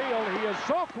the steal. He is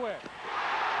so quick.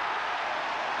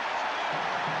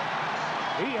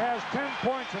 He has 10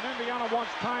 points, and Indiana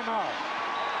wants timeout.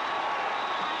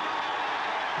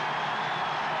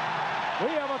 We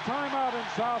have a timeout in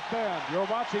South Bend. You're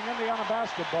watching Indiana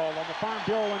basketball on the Farm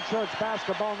Bureau Insurance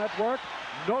Basketball Network.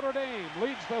 Notre Dame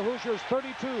leads the Hoosiers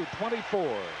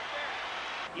 32-24.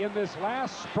 In this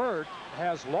last spurt,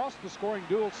 has lost the scoring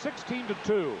duel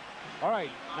 16-2. All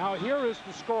right, now here is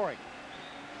the scoring.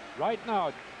 Right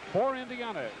now, for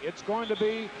Indiana, it's going to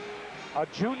be a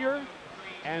junior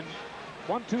and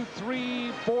 1, 2,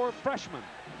 3, 4 freshmen.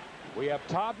 We have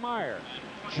Todd Meyer,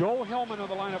 Joe Hillman in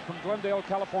the lineup from Glendale,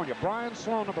 California, Brian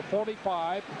Sloan, number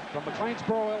 45 from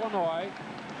McLeansboro, Illinois,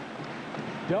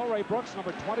 Delray Brooks,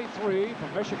 number 23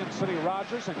 from Michigan City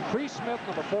Rogers, and Cree Smith,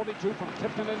 number 42 from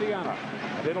Tipton, Indiana.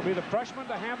 And it'll be the freshman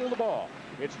to handle the ball.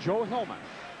 It's Joe Hillman.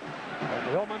 And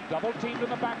Hillman double teamed in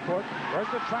the backcourt. There's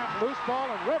the trap, loose ball,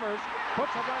 and Rivers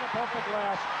puts it right above the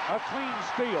glass. A clean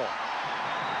steal.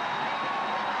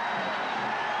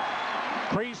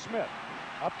 Cree Smith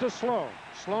up to Sloan.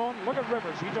 Sloan, look at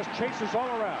Rivers. He just chases all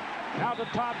around. Now to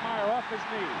Todd Meyer off his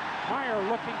knee. Meyer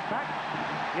looking back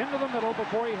into the middle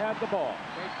before he had the ball.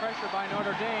 Great pressure by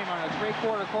Notre Dame on a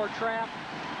three-quarter court trap.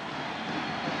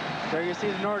 There you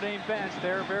see the Notre Dame bench.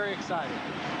 They're very excited.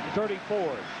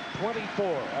 34-24,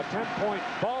 a 10-point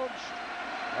bulge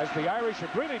as the Irish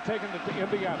have really taken to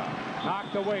Indiana.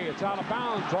 Knocked away. It's out of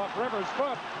bounds off Rivers'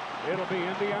 foot. It'll be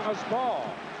Indiana's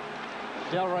ball.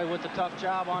 Delroy with the tough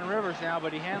job on Rivers now,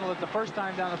 but he handled it the first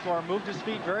time down the floor, moved his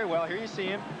feet very well. Here you see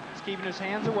him. He's keeping his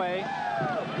hands away,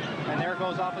 and there it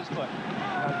goes off his foot.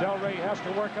 Now Delray has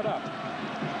to work it up.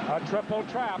 A triple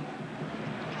trap.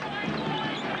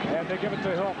 And they give it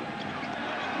to Hillman.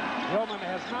 Hillman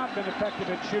has not been effective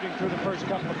at shooting through the first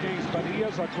couple of games, but he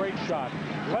is a great shot.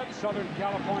 Led Southern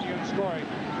California in scoring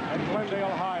at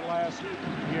Glendale High last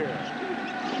year.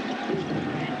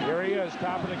 Here he is,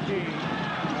 top of the key,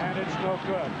 and it's no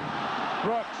good.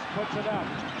 Brooks puts it up.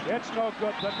 It's no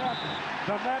good. The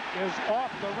net is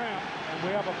off the rim, and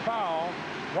we have a foul.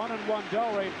 1-and-1.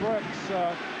 Delray Brooks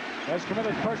has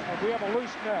committed personal. We have a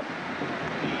loose net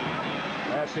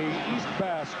at the east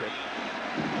basket.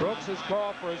 Brooks is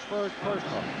called for his first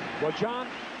personal. Well, John,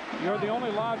 you're the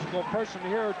only logical person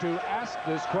here to ask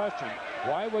this question.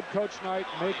 Why would Coach Knight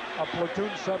make a platoon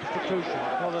substitution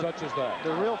such as that?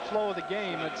 The real flow of the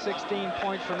game at 16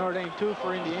 points for Notre Dame, 2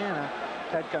 for Indiana,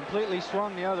 had completely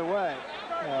swung the other way.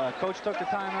 Coach took the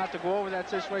time out to go over that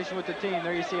situation with the team.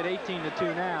 There you see it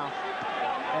 18-2 now.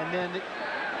 And then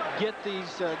get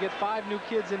 5 new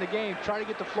kids in the game, try to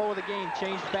get the flow of the game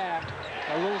changed back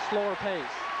a little slower pace.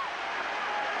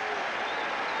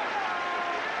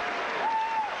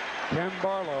 Ken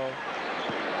Barlow,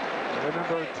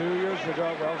 remember 2 years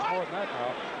ago, well, it's more than that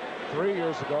now, 3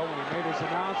 years ago when he made his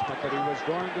announcement that he was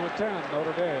going to attend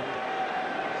Notre Dame.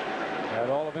 at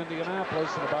all of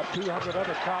Indianapolis and about 200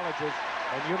 other colleges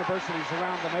and universities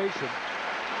around the nation.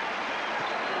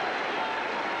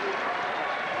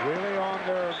 Really on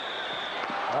the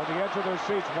edge of their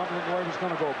seats, wondering where he was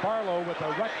going to go. Barlow with a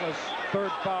reckless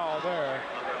third foul there,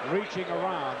 reaching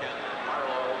around.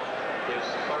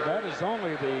 That is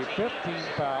only the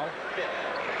 15th foul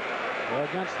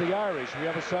against the Irish. We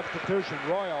have a substitution.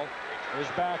 Royal is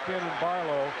back in, and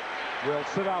Barlow will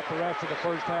sit out the rest of the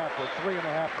first half with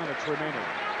 3.5 minutes remaining.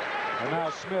 And now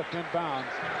Smith inbounds.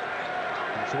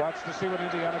 So watch to see what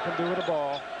Indiana can do with the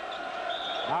ball.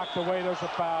 Knocked away, there's a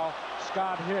foul.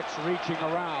 Scott Hicks reaching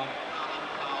around.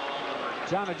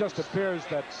 John, it just appears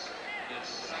that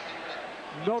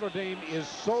Notre Dame is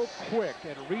so quick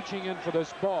at reaching in for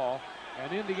this ball,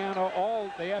 and Indiana,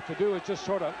 all they have to do is just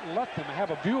sort of let them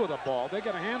have a view of the ball. They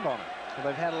get a hand on it. Well,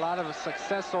 they've had a lot of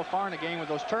success so far in the game with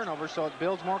those turnovers, so it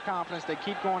builds more confidence. They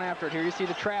keep going after it. Here you see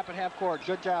the trap at half court.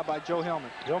 Good job by Joe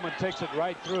Hillman. Hillman takes it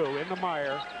right through into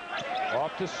Meyer.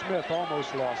 Off to Smith,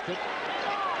 almost lost it.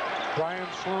 Brian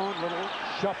Sloan, little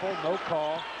shuffle, no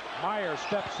call. Meyer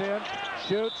steps in,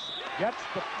 shoots, gets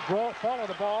the ball, follow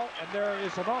the ball, and there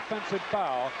is an offensive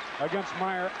foul against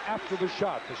Meyer after the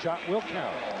shot. The shot will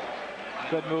count.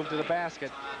 Good move to the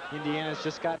basket. Indiana's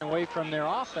just gotten away from their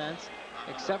offense,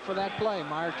 except for that play.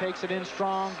 Meyer takes it in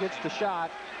strong, gets the shot.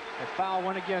 The foul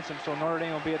went against him, so Notre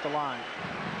Dame will be at the line.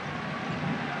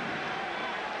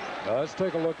 Let's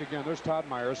take a look again. There's Todd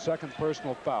Myers, second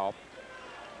personal foul.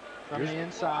 From the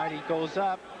inside, he goes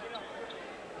up,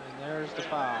 and there's the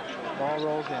foul. The ball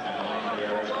rolls in.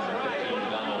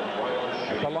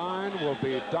 At the line will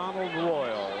be Donald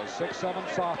Royal, a 6'7"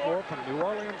 sophomore from New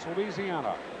Orleans,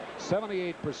 Louisiana.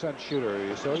 78%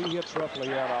 shooter, so he hits roughly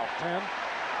 8 off 10.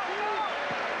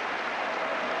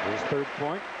 His third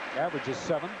point, averages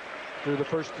 7 through the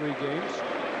first 3 games.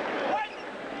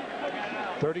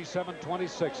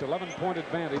 37-26, 11-point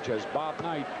advantage as Bob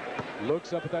Knight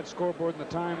looks up at that scoreboard and the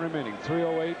time remaining.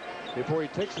 3:08 before he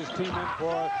takes his team in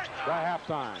for the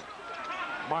halftime.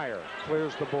 Meyer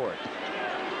clears the board.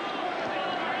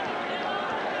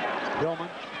 Hillman.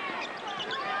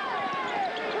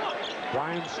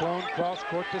 Brian Sloan cross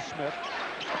court to Smith.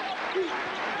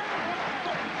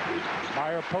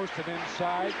 Meyer posted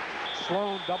inside.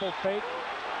 Sloan double fake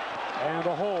and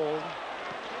a hold.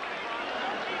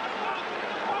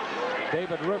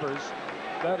 David Rivers,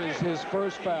 that is his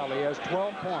first foul. He has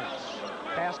 12 points.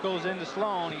 Pass goes into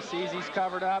Sloan. He sees he's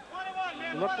covered up.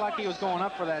 It looked like he was going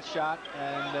up for that shot,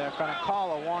 and they're going to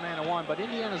call a 1-and-1. But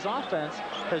Indiana's offense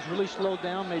has really slowed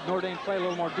down, made Notre Dame play a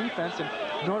little more defense, and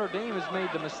Notre Dame has made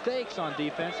the mistakes on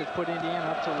defense that's put Indiana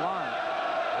up to the line.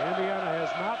 Indiana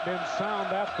has not been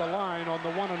sound at the line on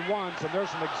the 1-and-1s, and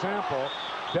there's an example.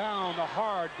 Down the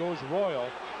hard goes Royal.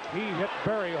 He hit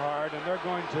very hard, and they're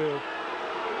going to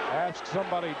ask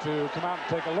somebody to come out and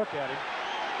take a look at him.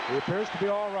 He appears to be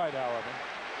all right, however.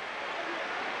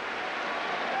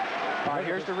 All right,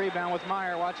 here's the rebound with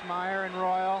Meyer. Watch Meyer and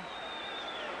Royal.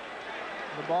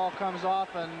 The ball comes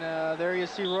off, and there you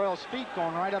see Royal's feet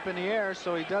going right up in the air,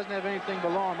 so he doesn't have anything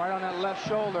below him. Right on that left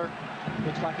shoulder.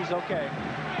 Looks like he's okay.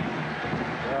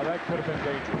 Yeah, that could have been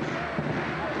dangerous.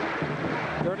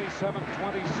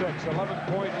 37-26,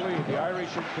 11-point lead. The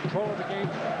Irish in control of the game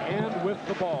and with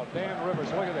the ball. Dan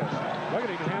Rivers, look at this. Look at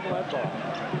him handle that ball.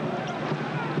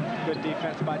 Good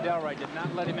defense by Delray. Did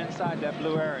not let him inside that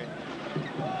blue area.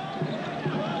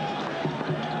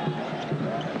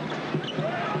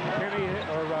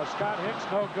 Scott Hicks,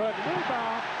 no good.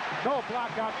 Rebound. No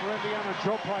block out for Indiana.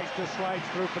 Joe Price just slides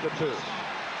through for the 2.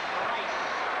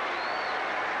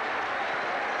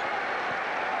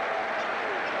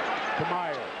 To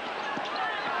Meyer.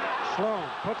 Sloan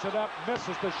puts it up,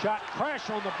 misses the shot. Crash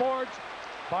on the boards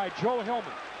by Joe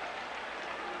Hillman.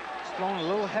 Sloan a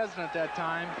little hesitant that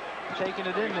time, taking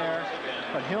it in there,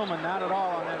 but Hillman not at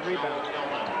all on that rebound.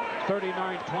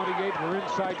 39-28. We're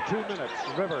inside 2 minutes.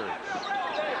 Rivers.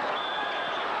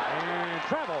 And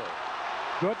travel.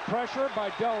 Good pressure by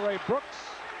Delray Brooks.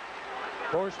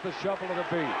 Forced the shuffle of the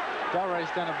feet. Delray's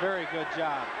done a very good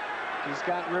job. He's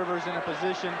got Rivers in a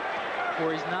position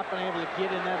where he's not been able to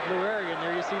get in that blue area, and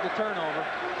there you see the turnover.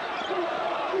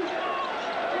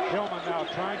 Hillman now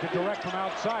trying to direct from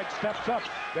outside, steps up.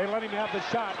 They let him have the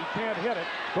shot. He can't hit it.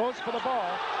 Goes for the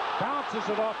ball. Bounces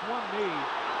it off one knee.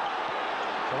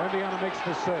 So Indiana makes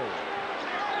the save.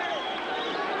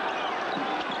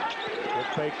 Good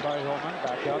fake by Hillman.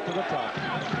 Back out to the top.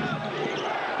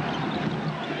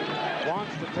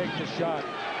 Wants to take the shot.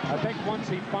 I think once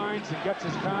he finds and gets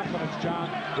his confidence, John,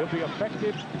 he'll be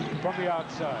effective from the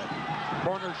outside.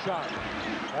 Corner shot.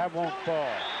 That won't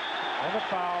fall. And a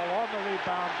foul on the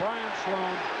rebound. Brian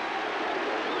Sloan.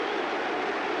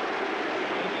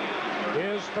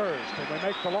 is first. And they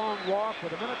make the long walk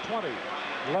with 1:20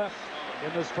 left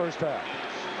in this first half.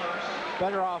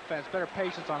 Better offense, better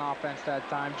patience on offense that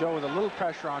time. Joe with a little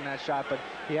pressure on that shot, but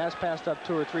he has passed up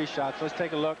 2 or 3 shots. Let's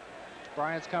take a look.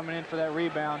 Bryant's coming in for that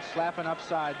rebound, slapping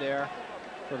upside there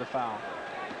for the foul.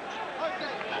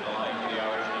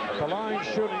 The line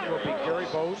shooting will be Gary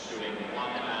Bose,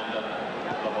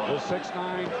 the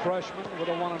 6'9" freshman with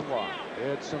a 1-and-1.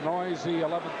 It's a noisy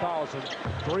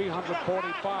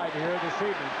 11,345 here this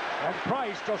evening, and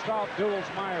Price just outduels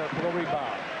Meyer for the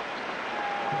rebound.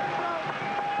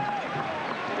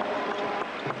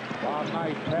 Bob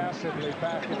Knight passively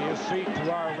back in his seat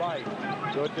to our right.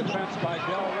 Good defense by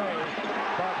Del Rey,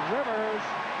 but Rivers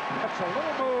gets a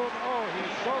little move. Oh,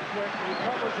 he's so quick, he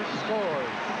covers and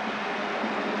scores.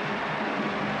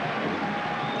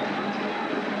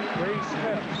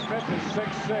 Smith. Smith is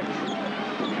 6'6".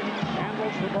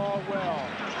 Handles the ball well.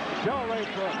 Del Rey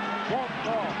won't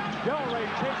fall. Del Rey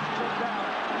chases him down.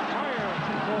 Meyer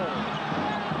controls.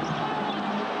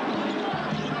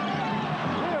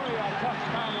 Really a tough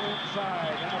battle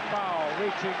inside and a foul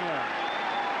reaching in.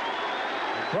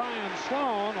 Brian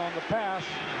Sloan on the pass.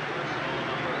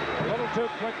 A little too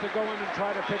quick to go in and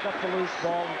try to pick up the loose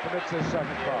ball and commits his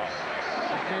second foul.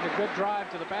 He made a good drive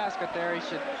to the basket there. He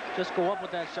should just go up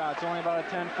with that shot. It's only about a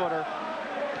 10-footer.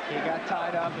 He got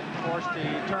tied up and forced the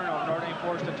turnover. Notre Dame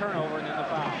forced the turnover and then the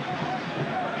foul.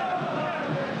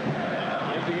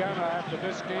 Indiana, after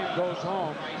this game goes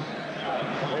home,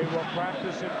 they will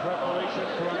practice in preparation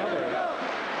for another.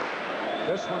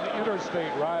 This one,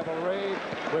 interstate rivalry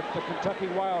with the Kentucky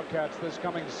Wildcats this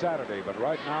coming Saturday. But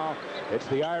right now, it's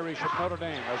the Irish at Notre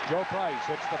Dame as Joe Price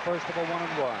hits the first of a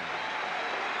 1-and-1.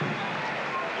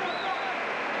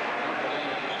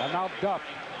 And now Duff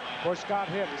for Scott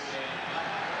Hicks.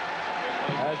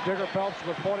 As Digger Phelps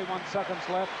with 41 seconds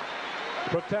left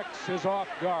protects his off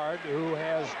guard, who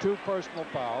has 2 personal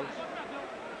fouls.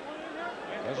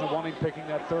 Doesn't want him picking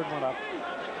that third one up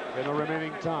in the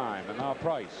remaining time. And now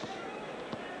Price,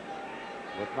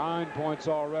 with 9 points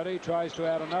already, tries to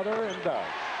add another and does.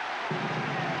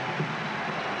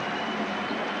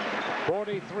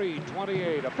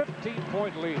 43-28, a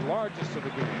 15-point lead, largest of the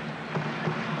game.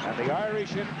 And the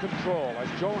Irish in control as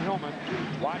Joe Hillman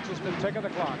watches the tick of the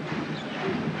clock.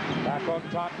 Back on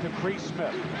top to Cree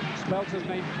Smith. Spells his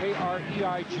name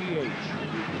K-R-E-I-G-H.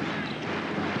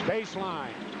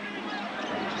 Baseline.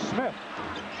 Smith.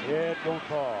 It won't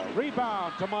fall.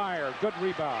 Rebound to Meyer. Good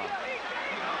rebound.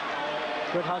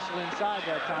 Good hustle inside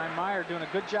that time. Meyer doing a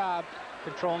good job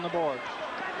controlling the boards.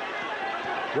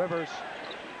 Rivers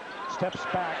steps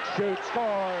back, shoots,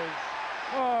 scores.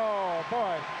 Oh,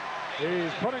 boy.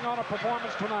 He's putting on a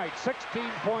performance tonight. 16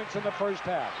 points in the first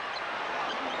half.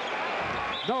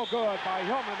 No good by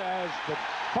Hillman as the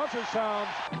buzzer sounds.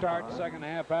 Start second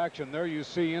half action. There you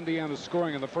see Indiana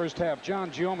scoring in the first half.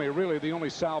 John Giome really the only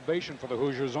salvation for the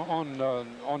Hoosiers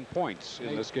on points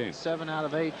in this game. 7 out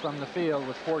of 8 from the field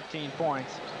with 14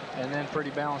 points. And then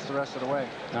pretty balanced the rest of the way.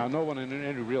 Now, no one in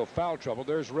any real foul trouble.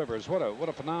 There's Rivers. What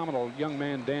a phenomenal young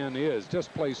man Dan is.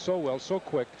 Just plays so well, so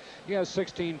quick. He has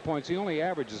 16 points. He only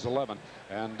averages 11.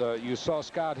 And you saw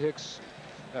Scott Hicks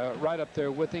right up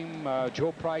there with him.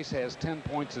 Joe Price has 10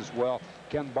 points as well.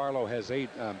 Ken Barlow has 8.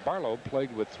 Barlow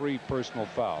plagued with 3 personal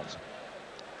fouls.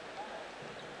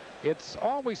 It's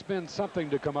always been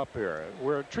something to come up here.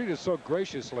 We're treated so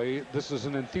graciously. This is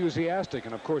an enthusiastic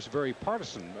and, of course, very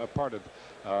partisan part of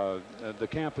the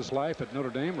campus life at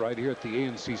Notre Dame, right here at the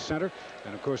ANC Center.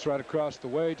 And, of course, right across the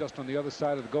way, just on the other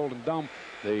side of the Golden Dome,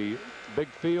 the big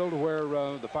field where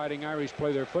the Fighting Irish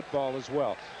play their football as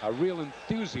well. A real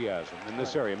enthusiasm in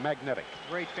this area, magnetic.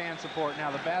 Great fan support. Now,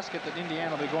 the basket that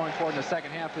Indiana will be going for in the second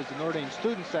half is the Notre Dame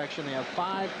student section. They have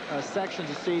 5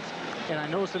 sections of seats. And I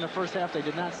noticed in the first half they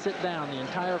did not sit down the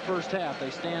entire first half. They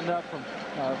stand up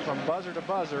from buzzer to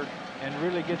buzzer and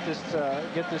really get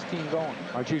this team going.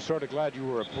 Aren't you sort of glad you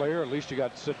were a player? At least you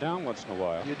got to sit down once in a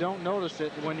while. You don't notice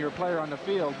it when you're a player on the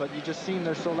field, but you just seem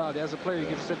they're so loud. As a player, you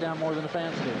get to sit down more than the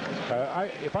fans do.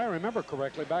 If I remember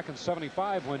correctly, back in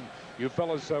 '75, when you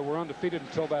fellas were undefeated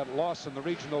until that loss in the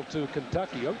regional to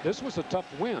Kentucky, this was a tough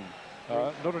win.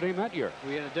 Notre Dame that year.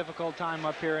 We had a difficult time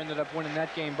up here, ended up winning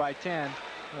that game by 10.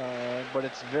 But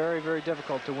it's very, very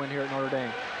difficult to win here at Notre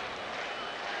Dame.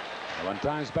 When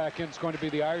time's back in, it's going to be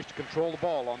the Irish to control the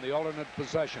ball on the alternate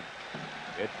possession.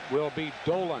 It will be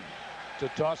Dolan to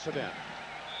toss it in.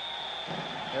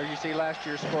 There you see last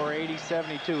year's score,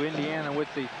 80-72. Indiana with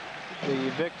the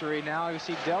victory. Now you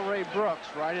see Delray Brooks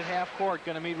right at half court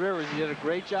going to meet Rivers. He did a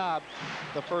great job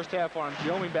the first half on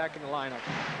him. Giome back in the lineup.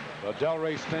 Well,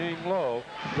 Delray staying low.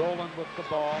 Dolan with the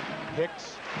ball.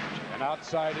 Hicks And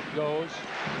outside it goes.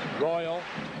 Royal.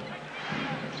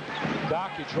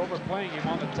 Dockage overplaying him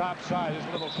on the top side. His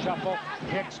little shuffle.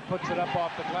 Hicks puts it up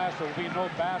off the glass. There will be no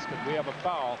basket. We have a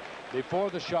foul before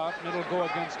the shot, and it'll go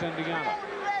against Indiana.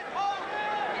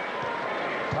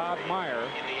 Todd Meyer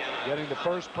getting the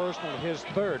first personal, his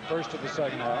third, first of the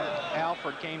second half.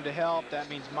 Alford came to help. That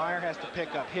means Meyer has to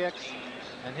pick up Hicks,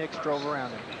 and Hicks drove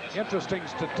around him. Interesting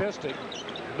statistic.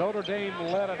 Notre Dame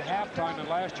led at halftime in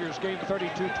last year's game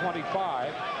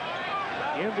 32-25.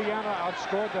 Indiana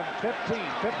outscored them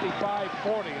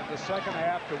 55-40 in the second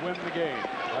half to win the game.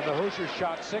 And the Hoosiers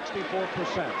shot 64%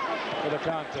 for the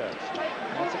contest.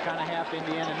 That's the kind of half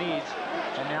Indiana needs.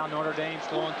 And now Notre Dame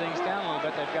slowing things down a little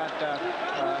bit. They've got a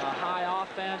high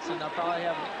offense, and they'll probably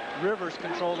have Rivers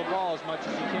control the ball as much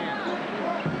as he can.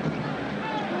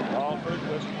 Alford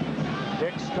with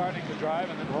Hicks starting to drive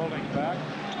and then holding back.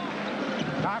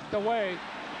 Knocked away.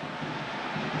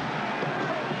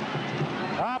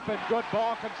 Up and good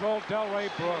ball control, Delray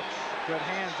Brooks. Good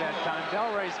hands that time.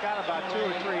 Delray's got about 2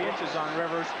 or 3 inches on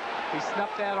Rivers. He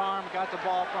snuffed that arm, got the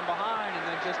ball from behind, and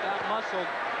then just out-muscled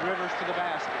Rivers to the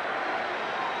basket.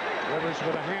 Rivers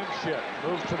with a hand shift,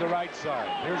 moves to the right side.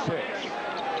 Here's Hicks.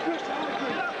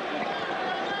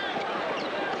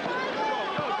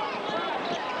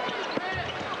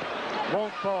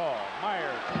 Won't fall.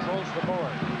 Meyer controls the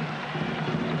board.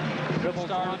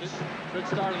 Good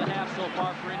start of the half so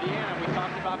far for Indiana. We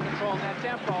talked about controlling that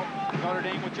tempo. Notre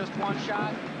Dame with just one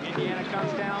shot. Indiana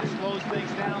comes down, slows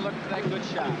things down, looking for that good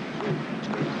shot.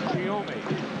 Chiomi.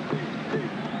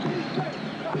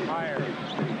 Meyer.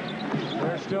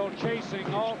 They're still chasing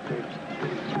Alford.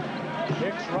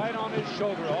 Hicks right on his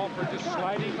shoulder. Alford just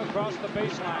sliding across the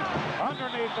baseline.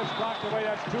 Underneath is blocked away.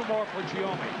 That's 2 more for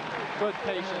Chiomi. Good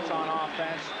patience on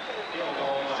offense.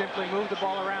 Simply move the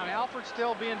ball around. Alford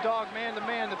still being dogged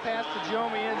man-to-man. The pass to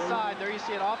Chiomi inside. There you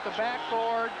see it off the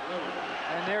backboard.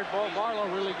 And there's Bo Barlow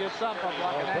really gets up on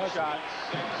blocking that shot.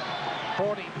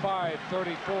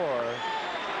 45-34.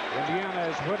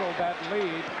 Indiana has whittled that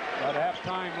lead, that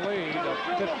halftime lead of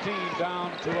 15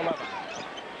 down to 11.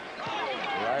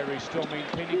 The Irish still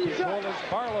maintaining control as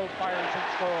Barlow fires and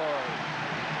scores.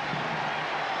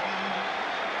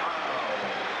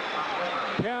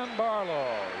 Ken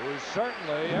Barlow, who's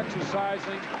certainly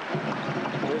exercising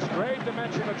this great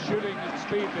dimension of shooting and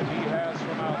speed that he has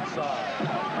from outside.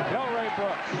 Delray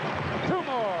Brooks, 2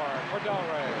 more for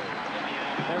Delray.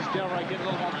 There's Delray getting a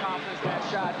little more confidence in that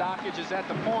shot. Dockage is at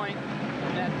the point,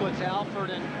 and that puts Alford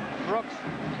and Brooks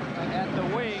at the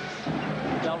wings.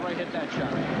 Delray hit that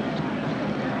shot.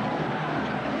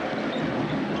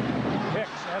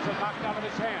 Hicks has it knocked out of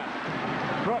his hand.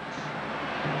 Brooks.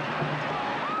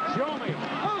 Chiomi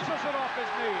loses it off his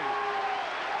knee.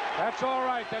 That's all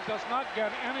right. That does not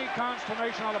get any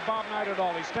consternation out of Bob Knight at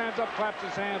all. He stands up, claps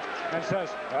his hands, and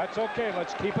says, that's okay.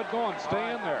 Let's keep it going.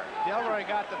 Stay in there. Delray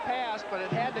got the pass, but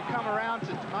it had to come around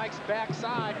to Mike's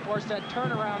backside, force that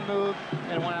turnaround move,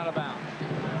 and it went out of bounds.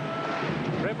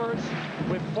 Rivers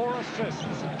with 4 assists.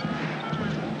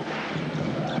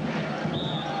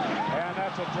 And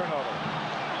that's a turnover.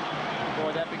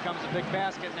 Boy, that becomes a big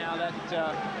basket now that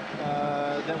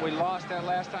we lost that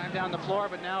last time down the floor,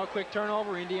 but now a quick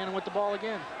turnover. Indiana with the ball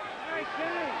again.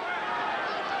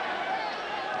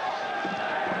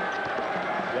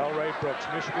 Delray Brooks,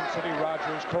 Michigan City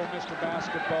Rogers, co-Mr.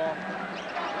 Basketball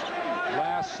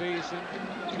last season.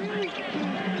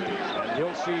 And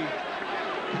you'll see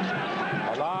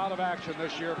a lot of action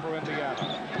this year for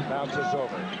Indiana. Bounces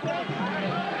over.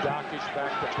 Dockage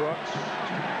back to Brooks.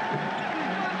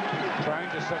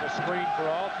 Trying to set a screen for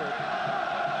Alford.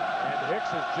 And Hicks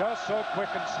is just so quick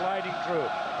and sliding through.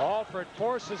 Alford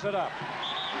forces it up.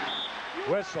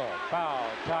 Whistle, foul.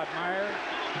 Todd Meyer,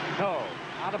 no.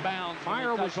 Out of bounds.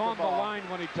 Meyer was on the line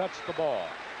when he touched the ball.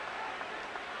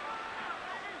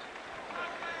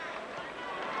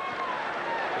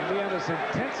 Indiana's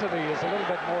intensity is a little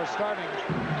bit more starting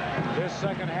this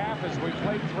second half as we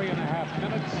played 3.5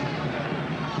 minutes.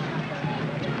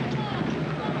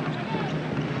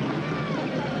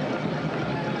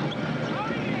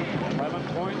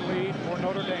 Point lead for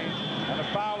Notre Dame, and a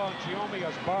foul on Chiomi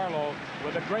as Barlow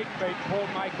with a great fake pulled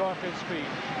Mike off his feet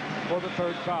for the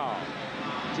 3rd foul.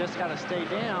 Just got to stay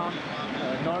down.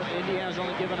 Indiana's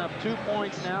only given up 2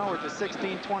 points now at the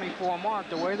 16-24 mark.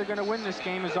 The way they're going to win this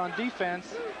game is on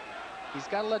defense. He's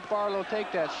got to let Barlow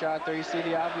take that shot. There you see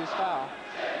the obvious foul.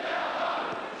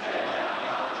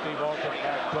 Steve Alton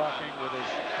back talking with his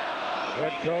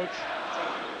head coach.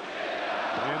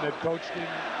 And had coached him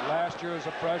last year as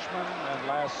a freshman and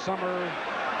last summer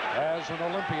as an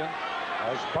Olympian,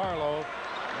 as Barlow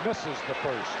misses the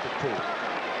first of 2.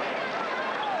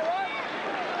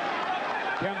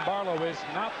 Ken Barlow is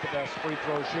not the best free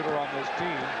throw shooter on this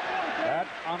team. That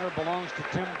honor belongs to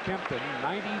Tim Kempton,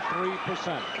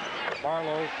 93%.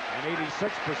 Barlow, an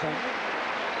 86%,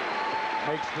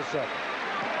 makes the second.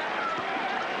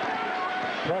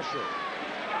 Pressure.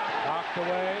 Knocked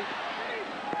away.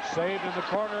 Saved in the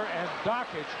corner, and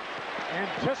Dockage,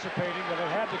 anticipating that it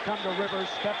had to come to Rivers,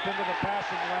 stepped into the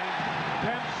passing lane.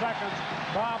 10 seconds.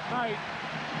 Bob Knight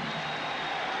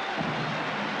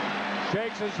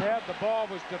shakes his head. The ball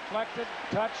was deflected,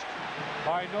 touched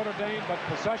by Notre Dame, but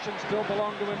possession still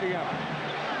belonged to Indiana.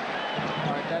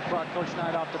 All right, that brought Coach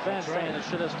Knight off the bench, saying it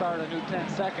should have started a new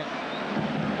 10-second.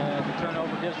 And the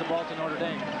turnover gives the ball to Notre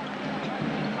Dame.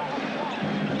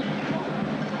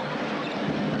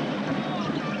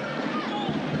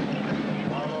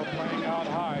 Barlow playing out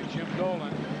high. Jim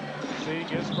Dolan seeing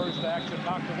his first action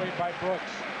knocked away by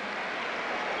Brooks.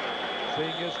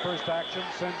 Seeing his first action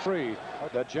sent free.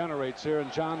 That generates here.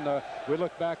 And John, we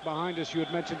look back behind us. You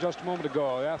had mentioned just a moment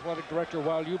ago, the athletic director,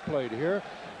 while you played here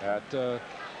at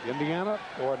Indiana,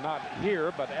 or not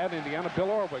here, but at Indiana, Bill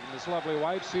Orwig and his lovely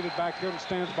wife seated back here and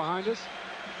stands behind us.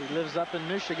 He lives up in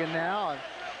Michigan now.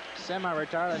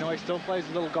 Semi-retired. I know he still plays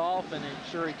a little golf, and I'm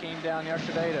sure he came down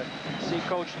yesterday to see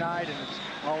Coach Knight, and it's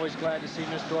always glad to see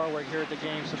Mr. Orwig here at the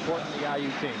game supporting the IU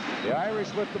team. The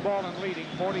Irish with the ball and leading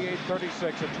 48-36,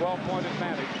 a 12-point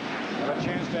advantage, and a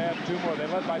chance to add 2 more. They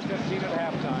led by 15 at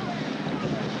halftime.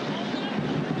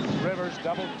 Rivers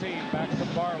double team back to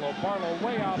Barlow. Barlow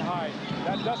way out high.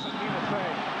 That doesn't mean a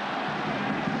thing.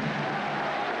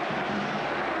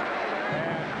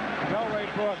 And Delray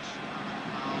Brooks,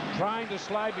 trying to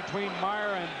slide between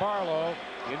Meyer and Barlow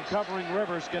in covering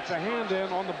Rivers, gets a hand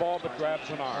in on the ball but grabs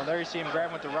an arm. Well, there you see him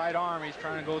grabbing with the right arm. He's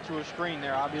trying to go through a screen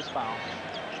there. Obvious foul.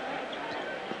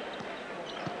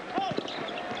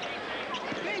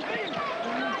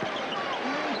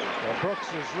 Well, Brooks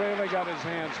has really got his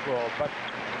hands full, but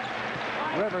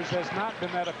Rivers has not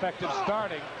been that effective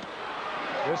starting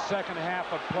this second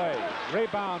half of play.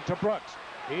 Rebound to Brooks.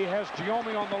 He has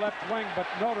Giommi on the left wing, but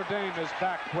Notre Dame is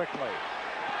back quickly.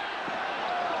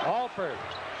 Alford,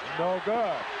 no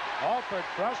good. Alford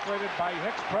frustrated by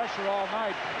Hicks' pressure all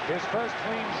night. His first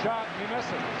clean shot, he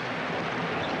misses.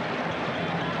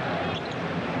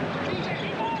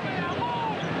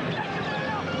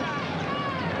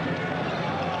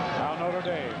 Now Notre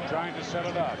Dame trying to set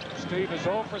it up. Steve is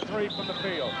 0 for 3 from the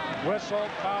field. Whistle,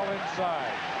 foul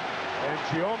inside. And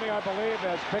Giommi, I believe,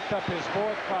 has picked up his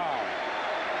 4th foul.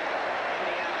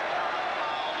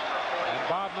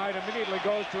 Bob Knight immediately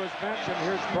goes to his bench, and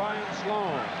here's Brian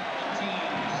Sloan.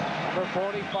 Number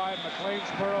 45,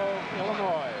 McLeansboro,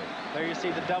 Illinois. There you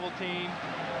see the double team,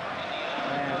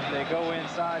 and they go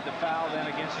inside the foul then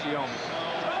against Giommi.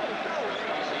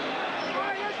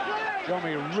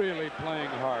 Giommi really playing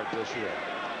hard this year.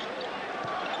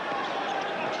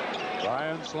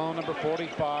 Brian Sloan, number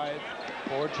 45,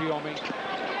 for Giommi.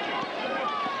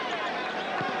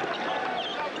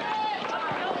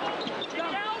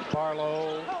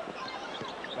 Barlow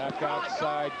back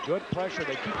outside. Good pressure.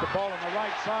 They keep the ball on the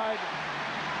right side.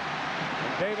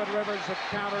 And David Rivers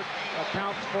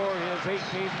accounts for his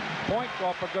 18th point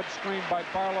off a good screen by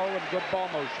Barlow and good ball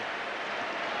motion.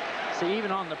 See,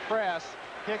 even on the press,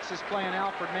 Hicks is playing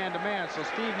Alford man-to-man, so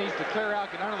Steve needs to clear out,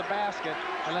 get under the basket,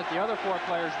 and let the other 4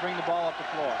 players bring the ball up the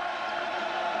floor.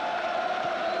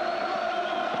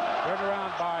 Turned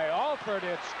around by Alford.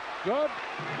 It's good.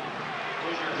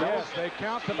 Yes, they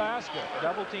count the basket.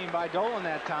 Double team by Dolan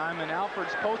that time, and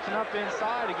Alford's posting up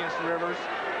inside against Rivers.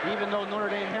 Even though Notre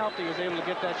Dame helped, he was able to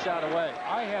get that shot away.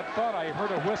 I had thought I heard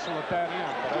a whistle at that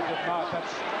end, but I did not.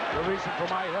 That's the reason for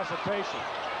my hesitation.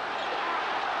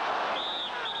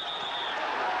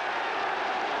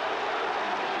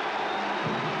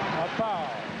 A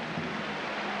foul.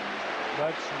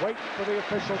 Let's wait for the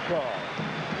official call.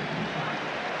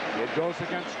 It goes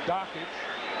against Dockage,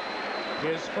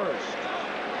 his first.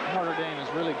 Notre Dame is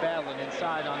really battling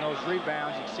inside on those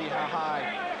rebounds. You can see how high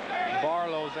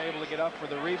Barlow's able to get up for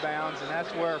the rebounds, and that's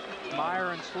where Meyer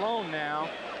and Sloan now,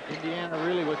 Indiana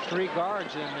really with 3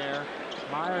 guards in there.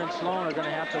 Meyer and Sloan are going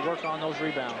to have to work on those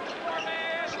rebounds.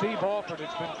 Steve Alford,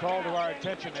 it's been called to our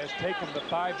attention, has taken the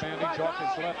thigh bandage off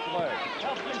his left leg.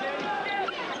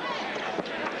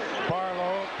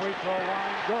 Barlow, free throw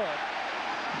line, good.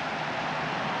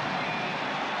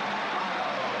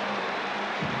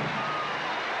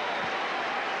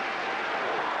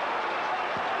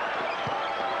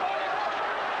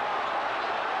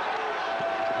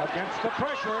 Against the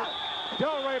pressure,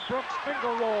 Delray Brooks finger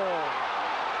roll,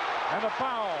 and a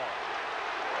foul.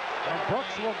 And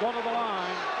Brooks will go to the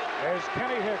line as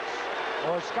Kenny Hicks,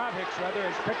 or Scott Hicks rather,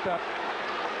 has picked up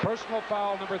personal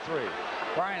foul number 3.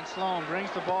 Brian Sloan brings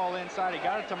the ball inside. He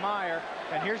got it to Meyer.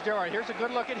 And here's Delray. Here's a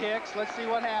good look at Hicks. Let's see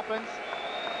what happens.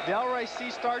 Delray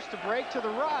starts to break to the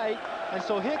right, and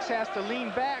so Hicks has to lean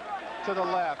back to the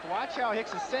left. Watch how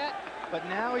Hicks is set, but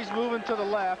now he's moving to the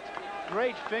left.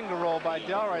 Great finger roll by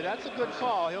Delray. That's a good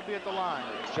call. He'll be at the line.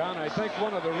 John, I think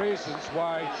one of the reasons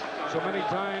why so many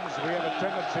times we have a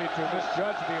tendency to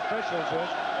misjudge the officials is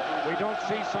we don't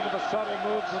see some of the subtle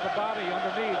moves of the body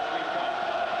underneath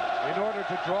in order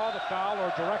to draw the foul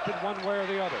or direct it one way or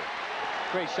the other.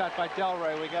 Great shot by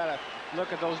Delray. We got to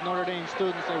look at those Notre Dame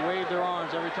students. They wave their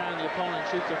arms every time the opponent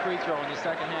shoots a free throw in the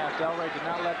second half. Delray did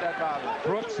not let that bother him.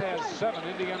 Brooks has 7.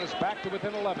 Indiana's back to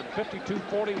within 11.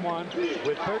 52-41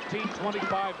 with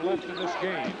 13:25 left in this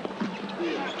game.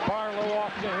 Barlow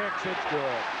off to Hicks. It's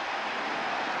good.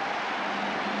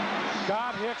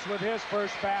 Scott Hicks with his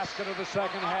first basket of the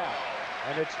second half.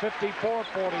 And it's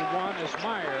 54-41 as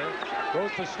Meyer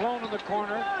goes to Sloan in the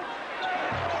corner.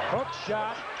 Hook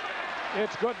shot.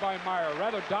 It's good by Meyer.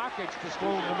 Rather Dockage to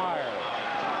Sloan to Meyer.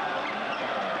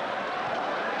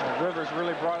 Well, Rivers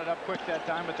really brought it up quick that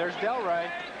time, but there's Delray.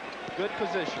 Good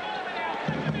position.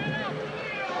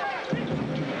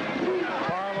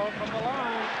 Barlow from the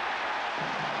line.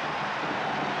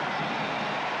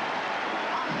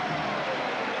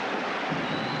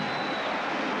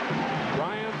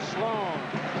 Brian Sloan.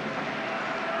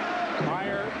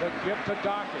 Meyer, the gift to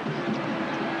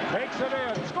Dockage. Takes it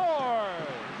in. Scores!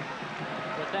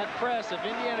 With that press, if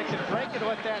Indiana can break it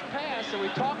with that pass that we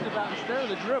talked about instead of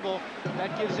the dribble,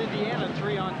 that gives Indiana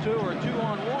 3-on-2 or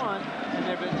 2-on-1, and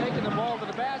they've been taking the ball to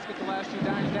the basket the last 2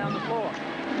 times down the floor.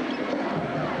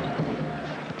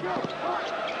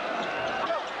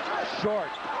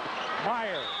 Short.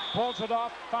 Meyer pulls it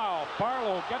off, foul.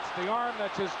 Barlow gets the arm.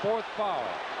 That's his 4th foul.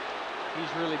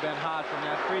 He's really been hot from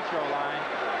that free throw line.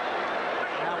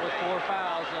 Now with 4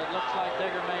 fouls, it looks like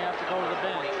Digger may have to go to the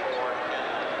bench.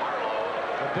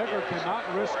 The Digger cannot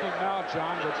risk him now,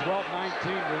 John, with 12:19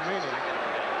 remaining.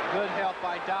 Good help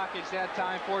by Dockage that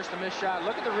time, forced a missed shot.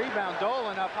 Look at the rebound,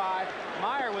 Dolan up high.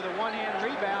 Meyer with a one-hand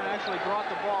rebound actually brought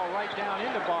the ball right down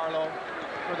into Barlow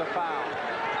for the foul.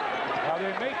 Now they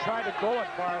may try to go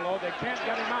at Barlow. They can't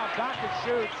get him out. Dockage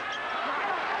shoots.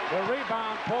 The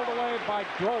rebound pulled away by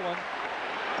Dolan.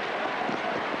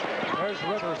 There's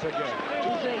Rivers again.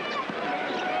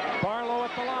 Barlow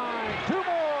at the line. 2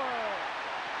 more.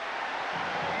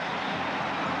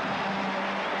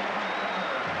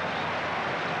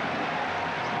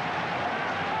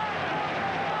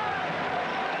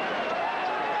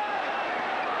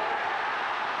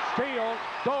 Steal,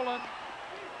 Dolan,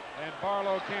 and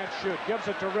Barlow can't shoot. Gives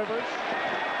it to Rivers.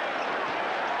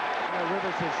 And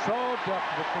Rivers is so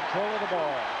deft with control of the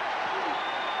ball.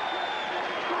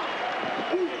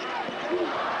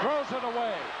 Throws it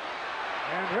away.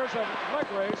 And here's a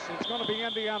leg race. It's going to be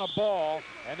Indiana ball,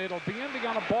 and it'll be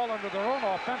Indiana ball under their own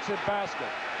offensive basket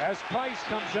as Price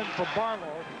comes in for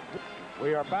Barlow.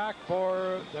 We are back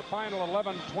for the final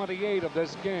 11:28 of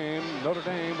this game. Notre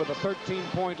Dame with a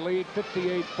 13-point lead,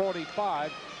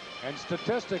 58-45. And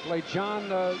statistically, John,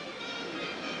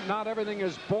 not everything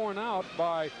is borne out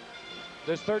by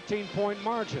this 13-point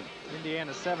margin.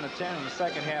 Indiana 7 of 10 in the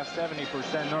second half,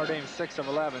 70%. Notre Dame 6 of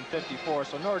 11, 54.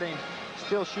 So Notre Dame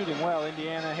still shooting well.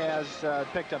 Indiana has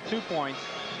picked up 2 points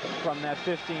from that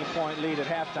 15-point lead at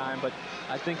halftime. But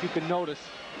I think you can notice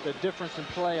the difference in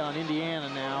play on Indiana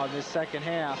now in this second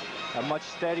half. Much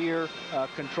steadier,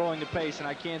 controlling the pace. And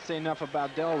I can't say enough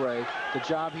about Delray. The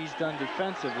job he's done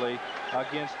defensively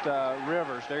against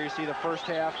Rivers. There you see the first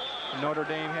half. Notre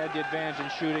Dame had the advantage in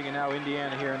shooting, and now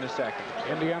Indiana here in the second.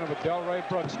 Indiana with Delray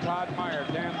Brooks, Todd Meyer,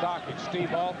 Dan Dockage,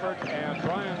 Steve Alford, and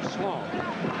Brian Sloan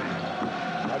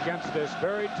against this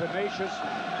very tenacious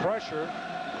pressure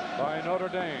by Notre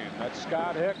Dame. That's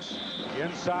Scott Hicks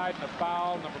inside, and a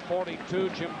foul. Number 42,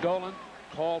 Jim Dolan,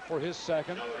 called for his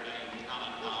second.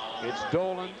 It's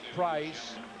Dolan,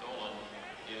 Price,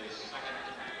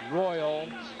 Royal,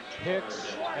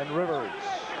 Hicks, and Rivers.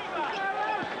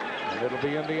 And it'll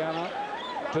be Indiana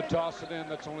to toss it in.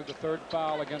 That's only the 3rd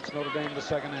foul against Notre Dame in the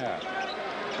second half.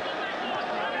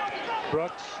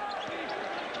 Brooks.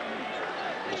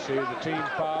 You see the team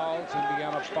fouls.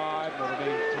 Indiana 5, Notre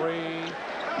Dame 3.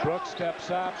 Brooks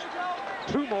steps up.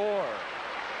 2 more.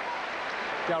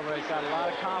 Delray's got a lot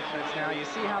of confidence now. You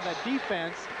see how that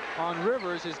defense on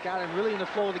Rivers has got him really in the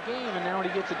flow of the game, and now when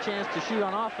he gets a chance to shoot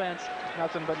on offense,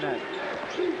 nothing but net.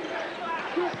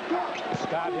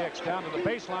 Scott Hicks down to the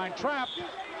baseline, trapped,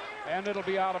 and it'll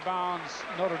be out of bounds,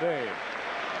 Notre Dame.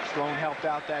 Sloan helped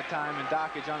out that time, and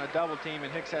Dockage on a double team,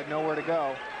 and Hicks had nowhere to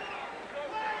go.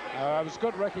 It was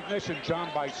good recognition, John,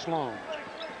 by Sloan.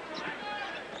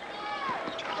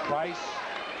 Price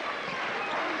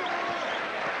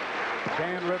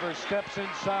Dan Rivers steps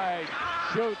inside,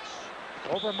 shoots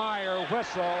over Meyer,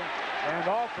 whistle, and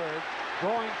Alford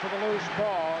going for the loose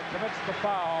ball, commits the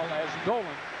foul as Dolan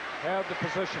had the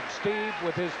position. Steve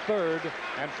with his third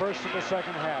and first of the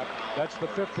second half. That's the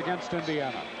 5th against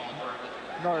Indiana.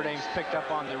 Notre Dame's picked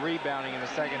up on the rebounding in the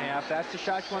second half. That's the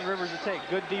shot you want Rivers to take.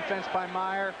 Good defense by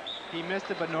Meyer. He missed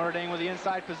it, but Notre Dame with the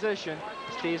inside position.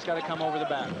 Steve's got to come over the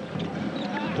back.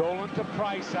 Dolan to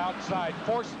Price outside,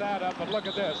 forced that up, but look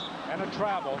at this, and a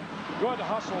travel. Good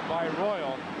hustle by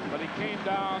Royal, but he came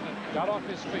down and got off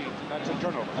his feet. That's a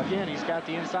turnover. Again, he's got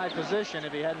the inside position.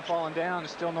 If he hadn't fallen down,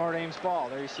 it's still Notre Dame's ball.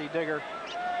 There you see Digger,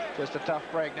 just a tough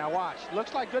break. Now watch,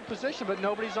 looks like good position, but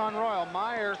nobody's on Royal.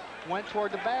 Meyer went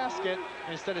toward the basket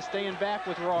instead of staying back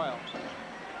with Royal.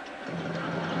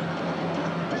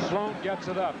 Sloan gets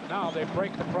it up. Now they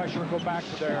break the pressure, go back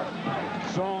to their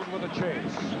zone with a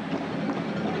chase.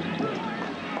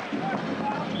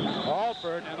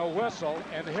 Alford and a whistle,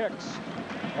 and Hicks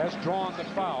has drawn the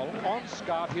foul on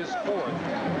Scott, his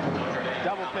 4th.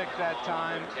 Double pick that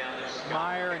time.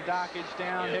 Meyer and Dockage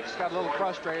down. Hicks got a little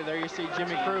frustrated. There you see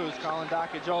Jimmy Cruz calling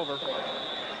Dockage over.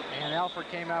 And Alford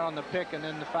came out on the pick and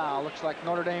then the foul. Looks like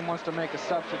Notre Dame wants to make a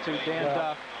substitute, Dan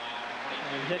Duff.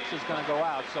 And Hicks is going to go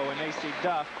out. So when they see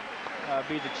Duff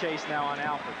be the chase now on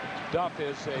Alford. Duff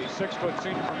is a 6-foot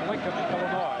senior from Lincoln,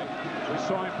 Illinois. We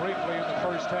saw him briefly in the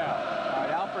first half. All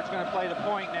right, Alford's going to play the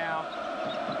point now.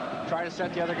 Try to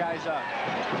set the other guys up.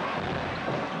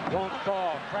 Won't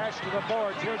fall. Crash to the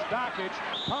boards. Here's Dockage.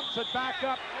 Pumps it back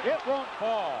up. It won't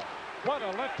fall. What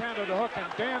a left-handed hook, and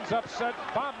Dan's upset.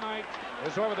 Bob Knight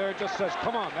is over there, just says,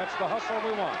 come on, that's the hustle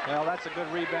we want. Well, that's a good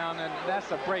rebound, and that's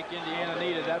the break Indiana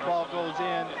needed. That ball goes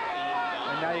in,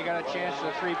 and now you got a chance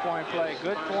at a three-point play.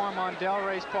 Good form on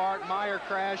Delray's part. Meyer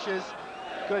crashes.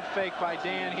 Good fake by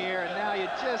Dan here, and now you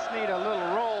just need a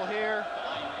little roll here,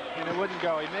 and it wouldn't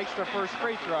go. He makes the first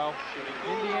free throw.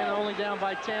 Indiana only down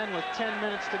by 10 with 10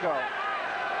 minutes to go.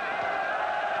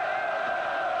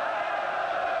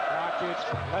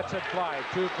 Lets it fly.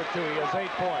 2 for 2. He has 8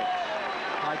 points.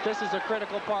 All right, this is a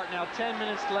critical part now. 10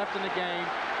 minutes left in the game.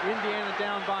 Indiana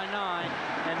down by 9,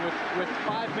 and with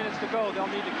 5 minutes to go, they'll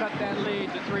need to cut that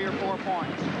lead to 3 or 4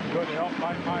 points. Good help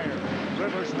by Meyer.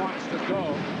 Rivers wants to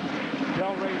go.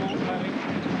 Delray won't let him.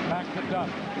 Back to Duff.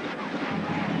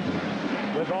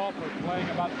 With Alford playing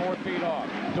about 4 feet off.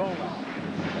 Dolan.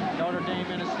 Notre Dame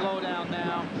in a slowdown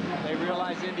now. They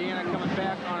realize Indiana coming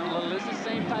back on a little. This is the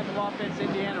same type of offense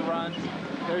Indiana runs.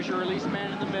 There's your release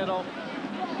man in the middle.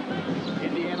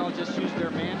 Indiana will just use their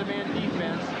man-to-man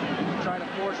defense to try to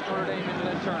force Notre Dame into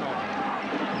that turnover.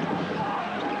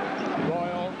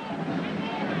 Royal.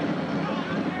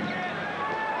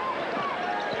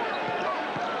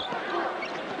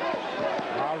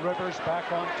 Now Rivers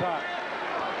back on top.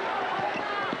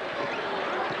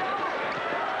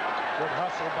 Good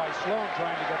hustle by Sloan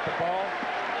trying to get the ball.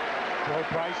 Joe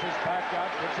Price is back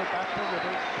out, gives it back to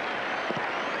Rivers.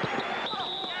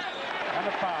 And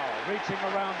a foul, reaching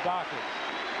around Dockage.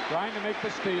 Trying to make the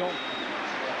steal.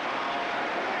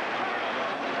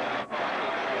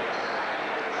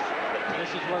 This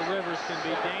is where Rivers can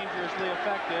be dangerously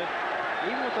effective.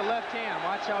 Even with the left hand,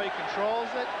 watch how he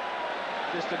controls it.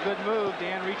 Just a good move.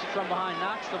 Dan reaches from behind,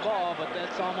 knocks the ball, but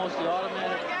that's almost the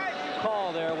automatic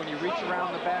call there. When you reach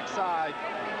around the backside,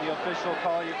 the official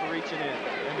call you for reaching in.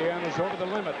 Indiana's over the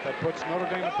limit. That puts Notre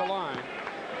Dame at the line.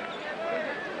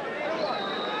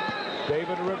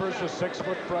 David Rivers, a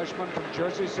 6-foot freshman from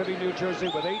Jersey City, New Jersey,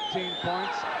 with 18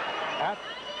 points at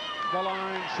the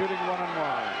line, shooting 1 and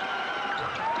 1.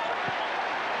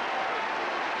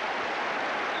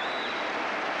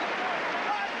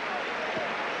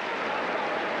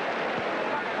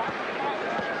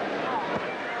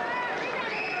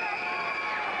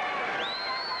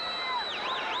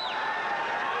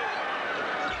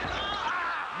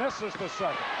 Misses the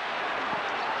second.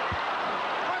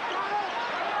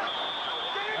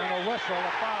 And a whistle,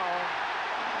 a foul.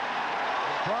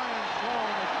 And Brian Sloan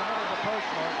has committed the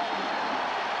personal.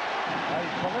 I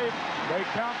believe they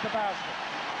count the basket.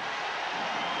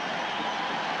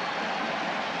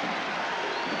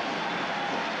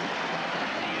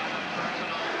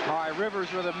 All right,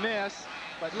 Rivers with a miss.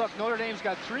 But look, Notre Dame's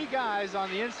got 3 guys on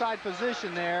the inside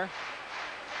position there.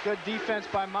 Good defense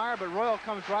by Meyer, but Royal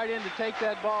comes right in to take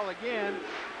that ball again.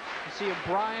 You see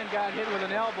O'Brien got hit with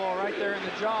an elbow right there in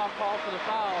the jaw, called for the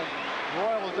foul.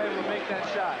 Royal was able to make that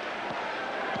shot.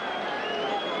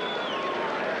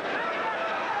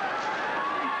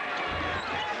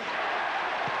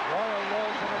 Royal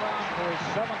rolls it around for his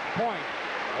 7th point,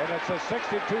 and it's a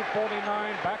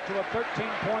 62-49, back to a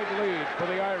 13-point lead for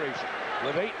the Irish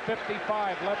with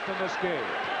 8:55 left in this game.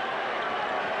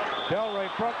 Delray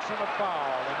Brooks and a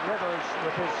foul, and Rivers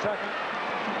with his second.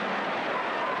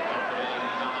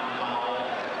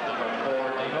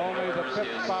 And only the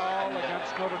 5th foul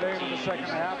against Notre Dame in the second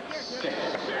half.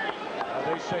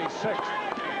 They say 6th.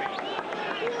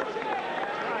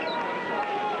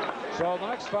 So the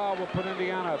next foul will put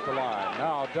Indiana at the line.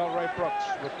 Now Delray Brooks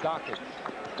with Dockage.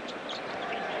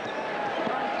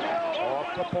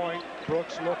 Off the point,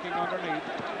 Brooks looking underneath.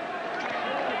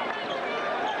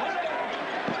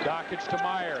 Dockage to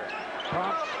Meyer.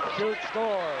 Pumps, shoots,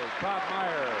 scores. Todd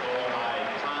Meyer.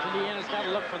 Indiana's got to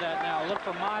look for that now. Look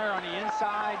for Meyer on the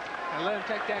inside and let him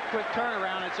take that quick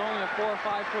turnaround. It's only a 4 or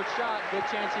 5 foot shot. Good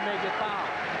chance he may get fouled.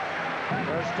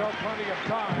 There's still plenty of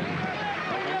time.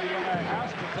 Indiana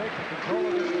has to take the control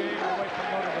of this game away from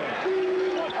Notre Dame.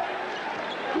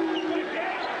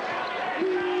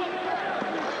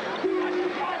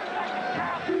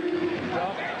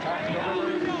 Duff, back to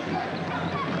Rivers.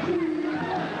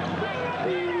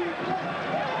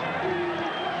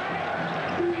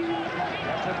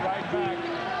 Gets it right back.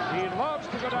 He loves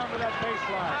to go down to that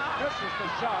baseline. This is the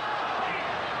shot.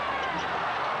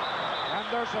 And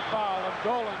there's a foul, and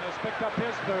Dolan has picked up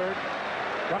his 3rd.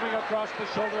 Coming across the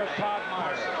shoulder of Todd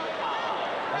Meyer.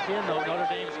 Again, though, Notre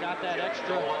Dame's got that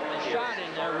extra shot in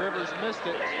there. Rivers missed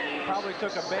it. Probably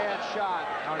took a bad shot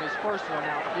on his first one.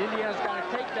 Now, Indiana's got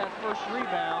to take that first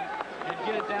rebound and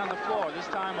get it down the floor. This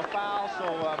time a foul,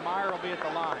 so Meyer will be at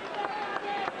the line.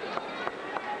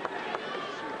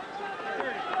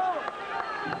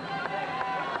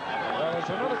 Well, there's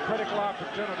another critical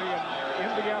opportunity, and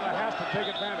Indiana has to take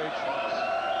advantage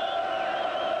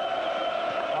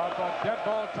of a dead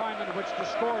ball time in which to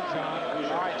score, John.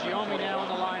 All right, Giommi now in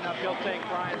the lineup. He'll take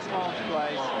Brian Sloan's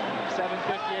place.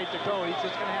 7:58 to go. He's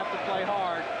just going to have to play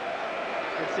hard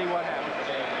and see what happens.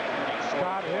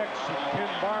 Scott Hicks and Ken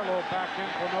Barlow back in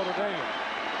for Notre Dame.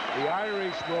 The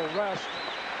Irish will rest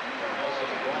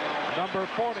number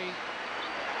 40,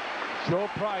 Joe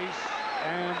Price,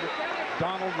 and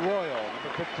Donald Royal,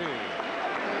 number 15.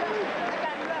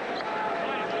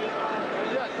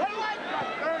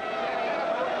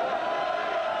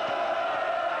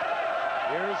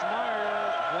 Here's Meyer,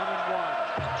 1-1.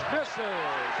 Misses,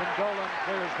 and Dolan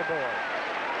clears the board.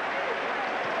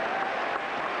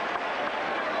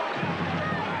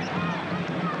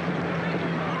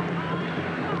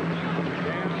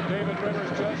 And David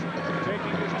Rivers just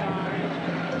taking his time.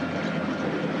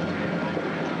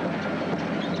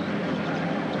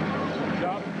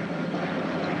 Duff.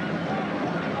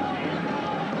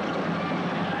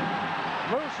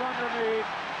 Loose underneath.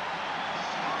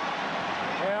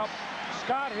 Yep.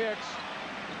 Scott Hicks,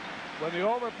 when the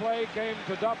overplay came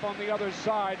to Duff on the other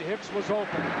side, Hicks was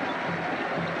open.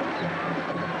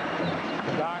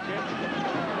 Dockage,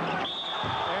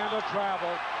 and a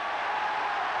travel.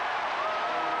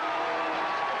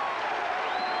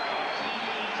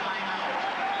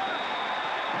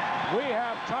 We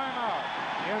have timeout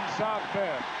in South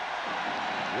Bend.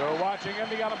 You're watching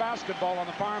Indiana basketball on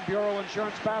the Farm Bureau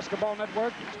Insurance Basketball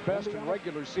Network. It's best in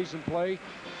regular season play,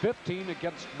 15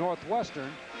 against Northwestern.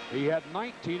 He had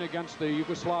 19 against the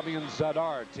Yugoslavian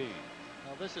Zadar team.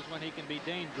 Well, this is when he can be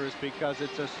dangerous because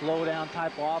it's a slow-down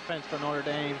type of offense for Notre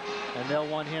Dame, and they'll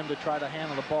want him to try to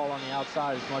handle the ball on the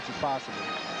outside as much as possible.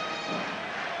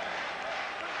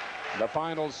 The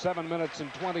final 7 minutes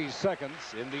and 20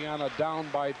 seconds. Indiana down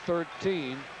by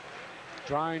 13.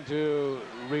 Trying to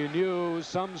renew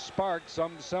some spark,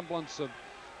 some semblance of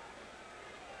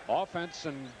offense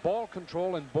and ball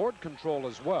control and board control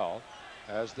as well,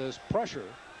 as this pressure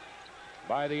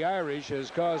by the Irish has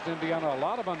caused Indiana a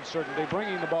lot of uncertainty,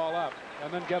 bringing the ball up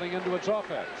and then getting into its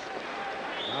offense.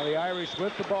 Now the Irish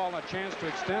with the ball and a chance to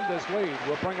extend this lead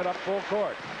will bring it up full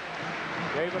court.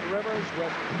 David Rivers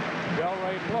with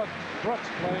Delray Brooks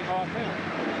playing off him.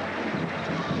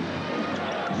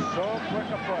 So quick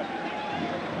a foot.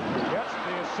 Gets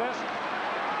the assist,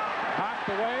 knocked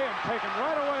away and taken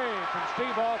right away from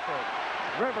Steve Alford.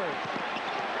 Rivers,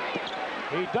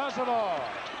 he does it all.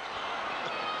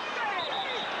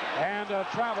 And a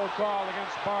travel call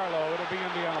against Barlow. It'll be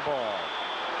Indiana ball.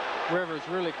 Rivers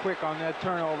really quick on that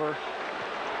turnover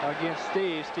against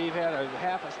Steve. Steve had a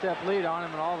half a step lead on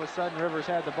him, and all of a sudden Rivers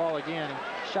had the ball again.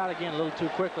 Shot again a little too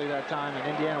quickly that time, and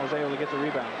Indiana was able to get the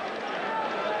rebound.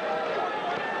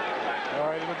 All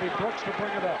right, it would be Brooks to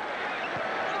bring it up.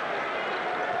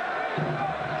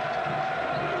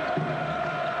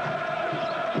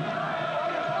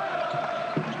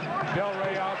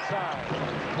 Delray outside.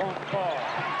 Won't fall.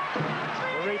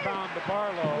 The rebound to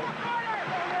Barlow.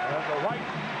 And the white,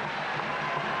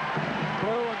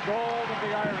 blue, and gold of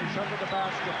the Irish under the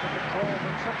basket to control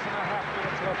with 6.5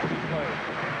 minutes left to be played.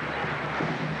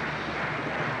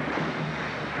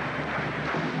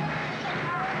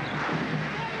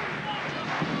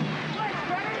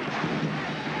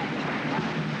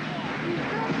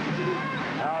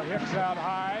 Kicks out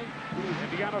high.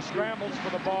 Indiana scrambles for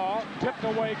the ball. Tipped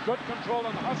away. Good control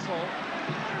and hustle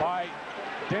by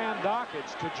Dan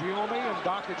Dockage to Giome, and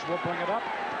Dockage will bring it up.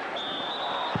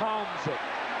 Pounds it.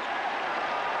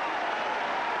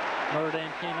 Notre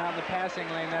Dame came out in the passing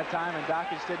lane that time, and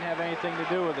Dockage didn't have anything to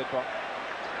do with it. But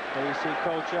there you see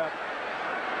Coach up.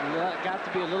 Got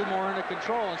to be a little more under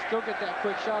control and still get that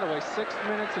quick shot away. 6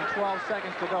 minutes and 12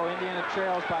 seconds to go. Indiana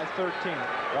trails by 13.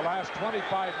 The last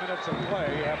 25 minutes of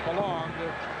play have belonged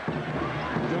to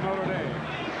Notre Dame.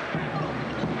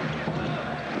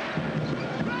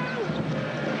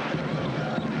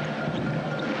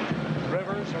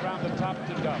 Rivers around the top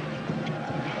to Duff.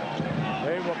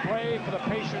 They will play for the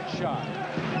patient shot.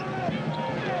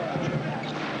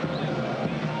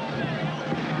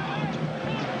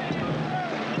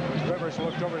 Rivers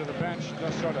looked over to the bench,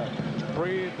 just sort of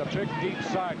breathed a big deep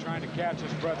sigh, trying to catch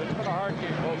his breath. It's been a hard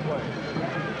game both ways.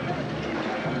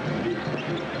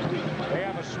 They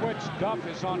have a switch. Duff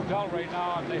is on Dull right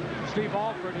now, and Steve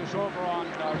Alford is over on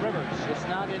Rivers. It's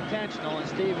not intentional, and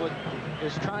Steve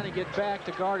is trying to get back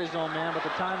to guard his own man, but the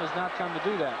time has not come to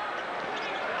do that.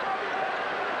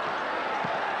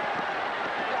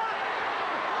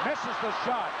 Misses the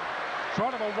shot.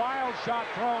 Sort of a wild shot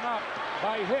thrown up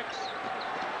by Hicks.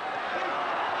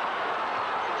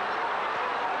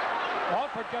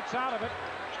 Alford gets out of it,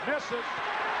 misses.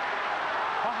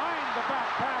 Behind the back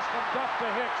pass from Duff to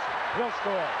Hicks. He'll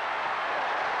score.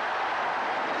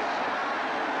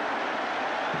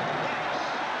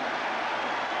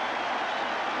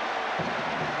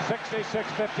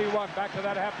 (66-51). Back to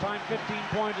that halftime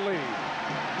 15-point lead.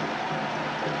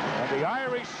 And the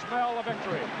Irish smell a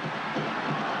victory.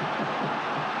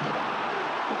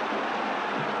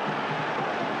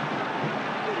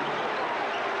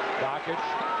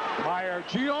 Dockage. Meyer,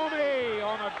 Giome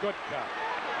on a good cut.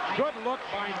 Good look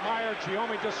by Meyer.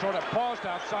 Giome just sort of paused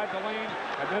outside the lane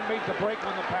and then made the break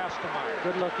on the pass to Meyer.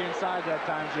 Good look inside that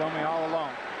time. Giome all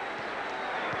alone.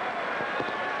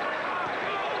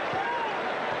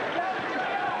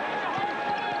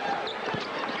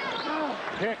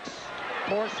 Hicks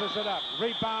forces it up.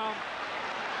 Rebound.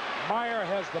 Meyer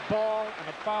has the ball and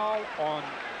a foul on,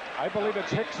 I believe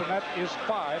it's Hicks, and that is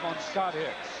 5 on Scott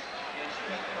Hicks.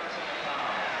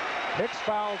 Hicks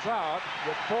fouls out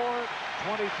with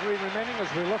 4:23 remaining as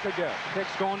we look again.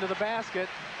 Hicks going to the basket.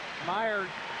 Meyer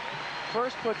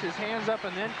first puts his hands up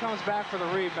and then comes back for the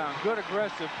rebound. Good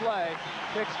aggressive play.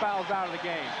 Hicks fouls out of the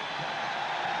game.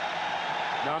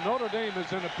 Now Notre Dame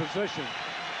is in a position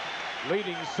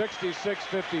leading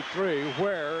 66-53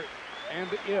 where and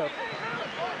if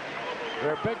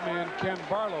their big man Ken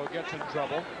Barlow gets in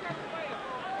trouble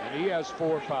and he has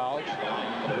 4 fouls,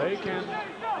 they can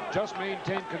just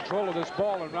maintain control of this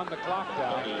ball and run the clock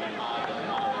down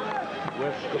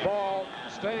with the ball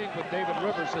staying with David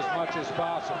Rivers as much as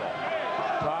possible.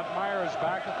 Todd Meyer is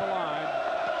back at the line,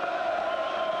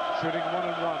 shooting 1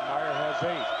 and 1. Meyer has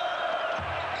 8.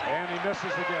 And he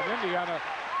misses again. Indiana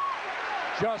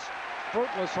just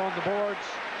fruitless on the boards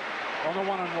on the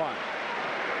 1 and 1.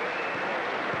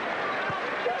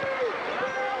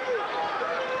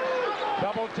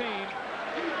 Double team.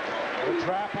 The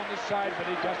trap on the side, but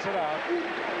he gets it out.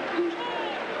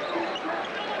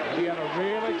 Indiana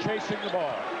really chasing the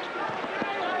ball.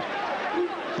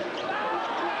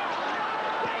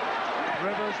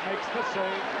 Rivers makes the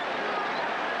save.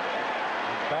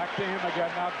 Back to him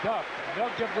again. Now Duff.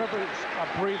 They'll give Rivers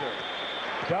a breather.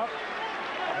 Duff,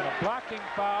 and a blocking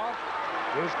foul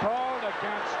is called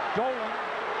against Dolan.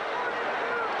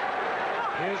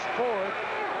 His 4th.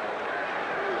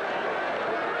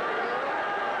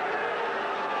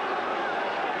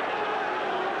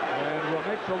 And will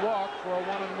make the walk for a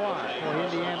 1 and 1. Well,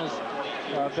 Indiana's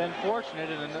been fortunate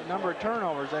in a number of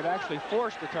turnovers. They've actually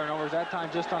forced the turnovers, that time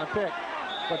just on a pick.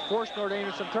 But forced Notre Dame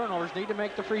in some turnovers, need to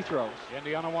make the free throws.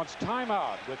 Indiana wants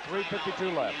timeout with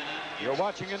 3:52 left. You're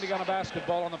watching Indiana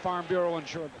basketball on the Farm Bureau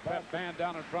Insurance. That band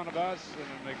down in front of us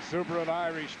and an exuberant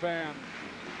Irish fan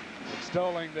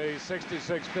extolling the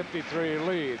 66-53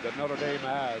 lead that Notre Dame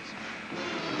has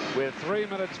with 3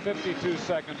 minutes 52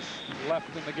 seconds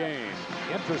left in the game.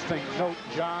 Interesting note,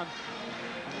 John.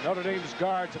 Notre Dame's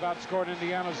guards have outscored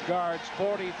Indiana's guards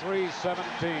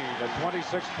 43-17, a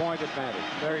 26-point advantage.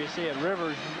 There you see it.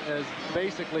 Rivers is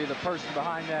basically the person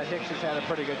behind that. Hicks has had a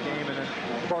pretty good game, and then,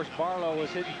 of course, Barlow was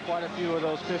hitting quite a few of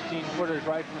those 15-footers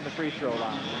right from the free throw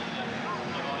line.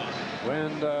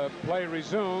 When the play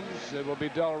resumes, it will be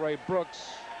Delray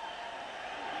Brooks,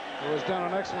 who has done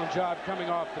an excellent job coming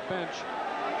off the bench,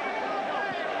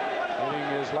 hitting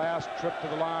his last trip to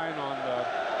the line on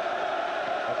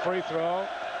a free throw.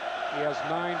 He has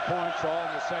 9 points all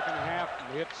in the second half.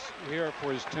 Hits here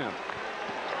for his 10th.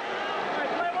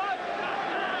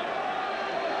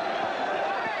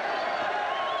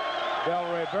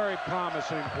 Delray, very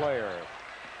promising player.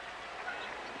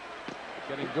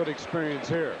 Getting good experience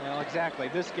here. Well, exactly.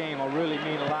 This game will really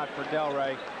mean a lot for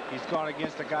Delray. He's gone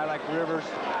against a guy like Rivers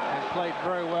and played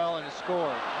very well and has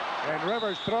scored. And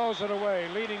Rivers throws it away,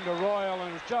 leading to Royal,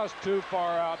 and is just too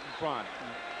far out in front.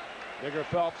 Digger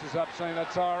Phelps is up saying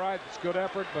that's all right. It's good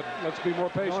effort, but let's be more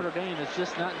patient. Notre Dame is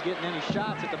just not getting any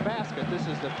shots at the basket. This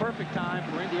is the perfect time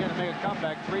for Indiana to make a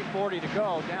comeback. 3:40 to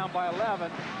go, down by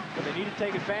 11, but they need to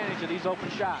take advantage of these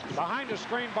open shots. Behind a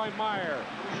screen by Meyer.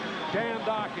 Dan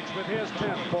Dockage with his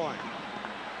 10th point.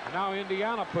 And now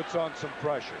Indiana puts on some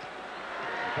pressure.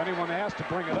 If anyone has to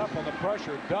bring it up on the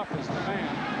pressure, Duff is the man.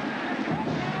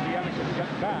 Indiana can get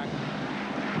back.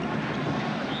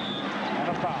 And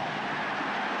a foul.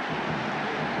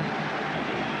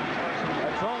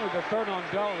 That's only the third on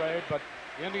Delray, but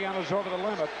Indiana's over the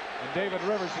limit. And David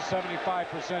Rivers, a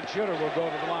 75% shooter, will go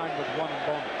to the line with 1 in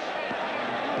bonus.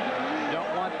 You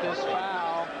don't want this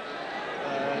foul.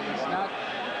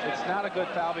 It's not a good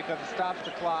foul because it stops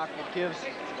the clock. It gives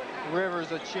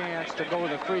Rivers a chance to go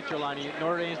to the free throw line.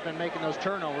 Notre Dame's been making those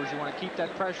turnovers. You want to keep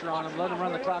that pressure on him, let him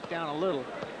run the clock down a little,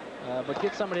 but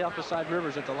get somebody else beside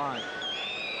Rivers at the line.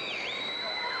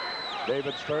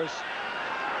 David's first.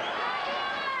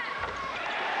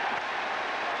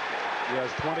 He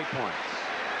has 20 points.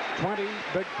 20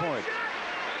 big points.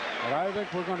 And I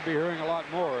think we're going to be hearing a lot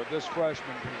more of this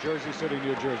freshman from Jersey City,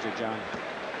 New Jersey, John.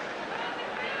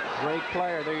 Great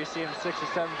player. There you see him 6 or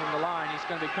 7 from the line. He's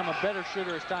going to become a better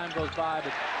shooter as time goes by,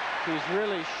 but he's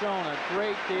really shown a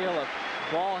great deal of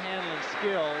ball handling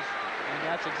skills, and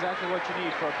that's exactly what you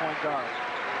need for a point guard.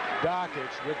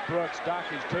 Dockage with Brooks.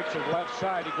 Dockage takes it left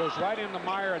side. He goes right into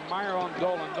Meyer, and Meyer on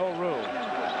goal and no room.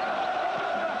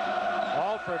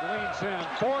 Alford leans in,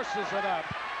 forces it up.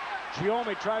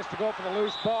 Giommi tries to go for the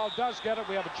loose ball, does get it.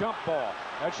 We have a jump ball.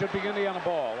 That should be Indiana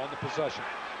ball on the possession.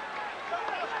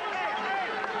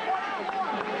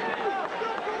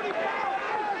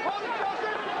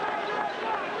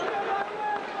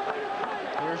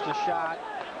 Here's the shot.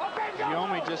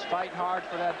 Giommi just fighting hard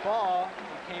for that ball.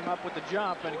 He came up with the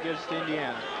jump, and it gives to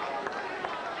Indiana.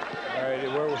 All right,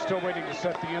 we're still waiting to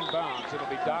set the inbounds. It'll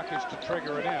be Dockage to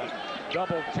trigger it in.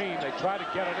 Double team. They try to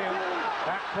get it in.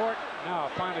 Backcourt. Now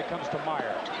it finally comes to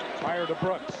Meyer. Meyer to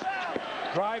Brooks.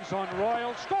 Drives on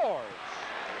Royal. Scores.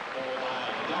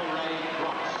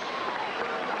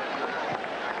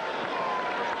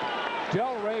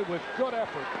 Delray with good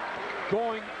effort.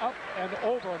 Going up and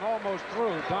over and almost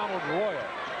through Donald Royal.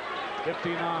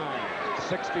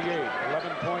 59-68.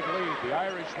 11-point lead. The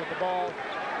Irish with the ball.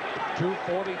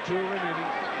 2:42 remaining.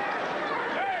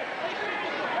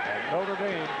 And Notre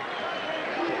Dame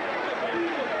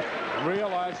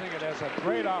realizing it has a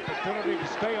great opportunity to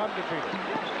stay undefeated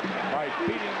by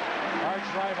beating arch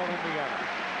rival Indiana.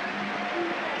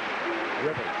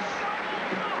 Rivers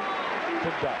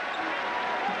to Duff.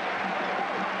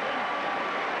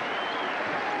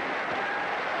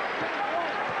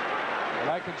 And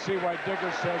I can see why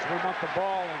Digger says we want the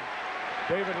ball in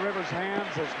David Rivers'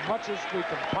 hands as much as we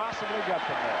can possibly get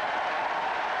from there.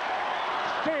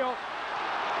 Steal.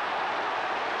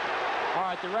 All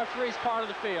right, the referee's part of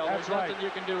the field. That's There's right. nothing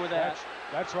you can do with that.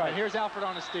 That's right. And here's Alford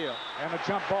on a steal. And a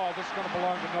jump ball. This is going to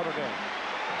belong to Notre Dame.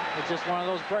 It's just one of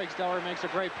those breaks. Delray makes a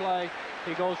great play.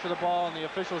 He goes for the ball, and the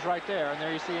official's right there. And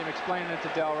there you see him explaining it to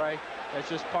Delray. That's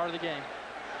just part of the game.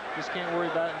 Just can't worry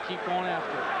about it and keep going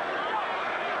after it.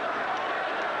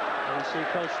 And you see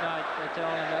Coach Knight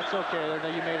telling him that's okay.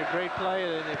 You made a great play,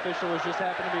 and the official was just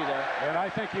happened to be there. And I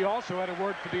think he also had a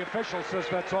word for the official, says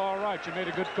that's all right. You made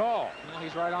a good call. Well,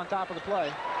 he's right on top of the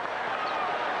play.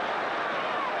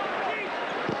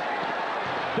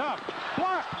 Duff,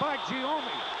 blocked by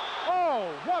Giommi.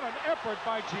 Oh, what an effort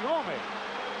by Giommi.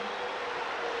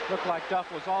 Looked like Duff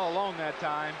was all alone that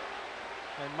time,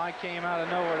 and Mike came out of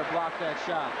nowhere to block that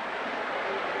shot.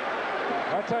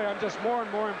 I tell you, I'm just more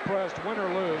and more impressed, win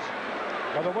or lose,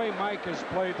 by the way Mike has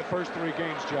played the first 3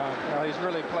 games, John. Well, he's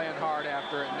really playing hard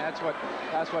after it, and that's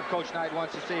what Coach Knight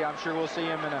wants to see. I'm sure we'll see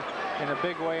him in a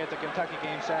big way at the Kentucky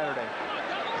game Saturday.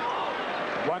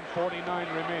 1:49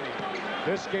 remaining.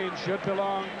 This game should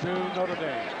belong to Notre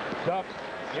Dame. Duff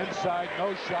inside,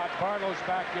 no shot. Barlow's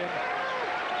back in.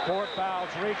 4 fouls,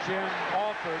 reach in.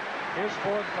 Alford, his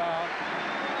 4th foul.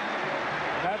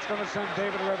 And that's going to send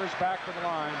David Rivers back to the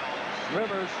line.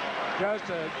 Rivers, just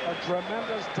a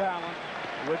tremendous talent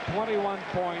with 21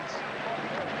 points.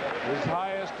 His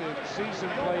highest in season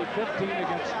play, 15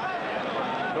 against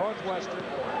Northwestern.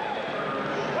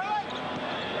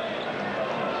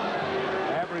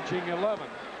 averaging 11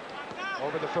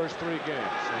 over the first 3 games.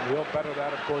 And he'll better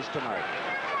that, of course, tonight.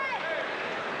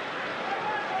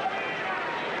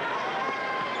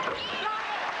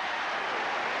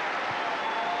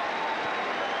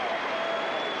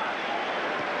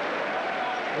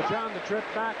 Well, John, the trip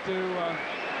back to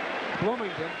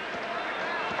Bloomington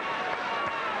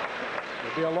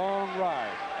will be a long ride.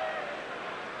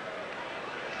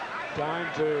 Time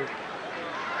to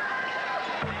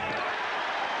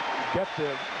get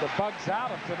the bugs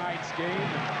out of tonight's game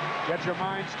and get your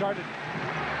mind started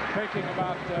thinking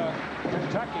about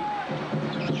Kentucky.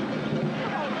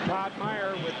 Todd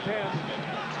Meyer with 10.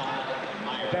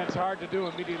 But that's hard to do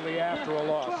immediately after a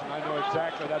loss, and I know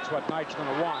exactly that's what Knight's going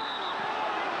to want.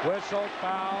 Whistle,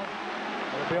 foul.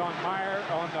 It'll be on Meyer,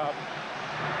 on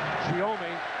Chiome,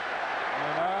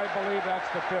 and I believe that's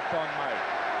the 5th on Mike.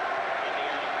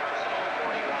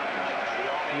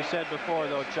 You said before,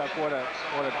 though, Chuck, what a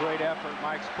great effort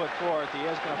Mike's put forth. He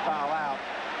is going to foul out,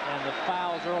 and the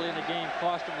fouls early in the game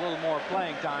cost him a little more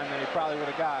playing time than he probably would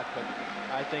have got. But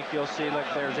I think you'll see, look,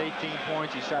 there's 18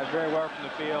 points. He shot very well from the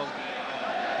field,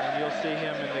 and you'll see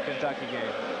him in the Kentucky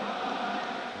game.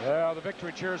 Well, the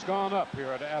victory cheer's gone up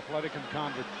here at Athletic and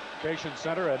Convocation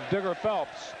Center, and Digger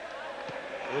Phelps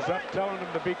is up telling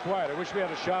him to be quiet. I wish we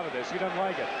had a shot of this. He doesn't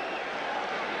like it.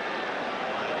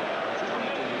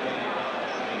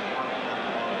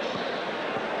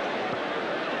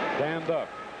 Dan Duff.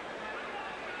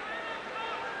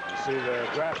 You see the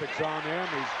graphics on him.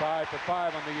 He's 5 for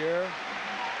 5 on the year.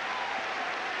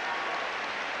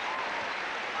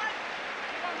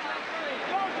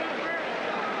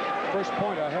 First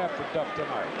point I have for Duff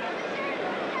tonight.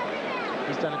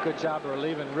 He's done a good job of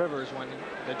relieving Rivers when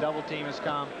the double team has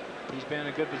come. He's been in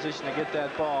a good position to get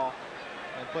that ball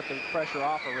and put the pressure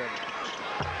off of Rivers.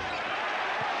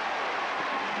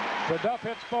 So Duff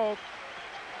hits both.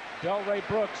 Delray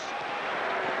Brooks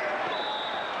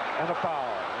and a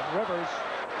foul. And Rivers,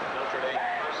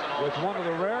 with one of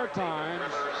the rare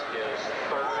times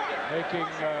making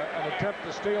an attempt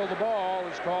to steal the ball,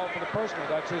 is called for the personal.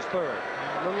 That's his 3rd.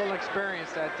 A little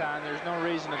experience that time. There's no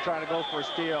reason to try to go for a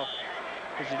steal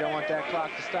because you don't want that clock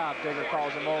to stop. Digger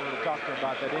calls him over to talk to him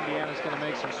about that. Indiana's going to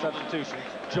make some substitutions.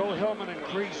 Joe Hillman and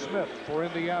Cree Smith for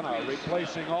Indiana,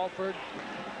 replacing Alford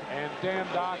and Dan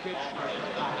Dockage.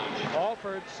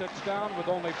 Alford sits down with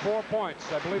only 4 points.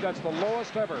 I believe that's the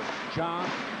lowest ever, John.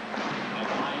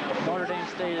 Notre Dame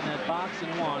stayed in that box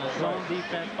and won. A zone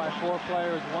defense by 4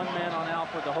 players, 1 man on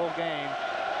Alford the whole game.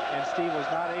 And Steve was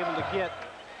not able to get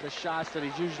the shots that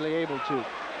he's usually able to.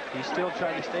 He still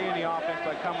tried to stay in the offense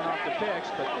by coming off the picks,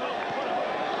 but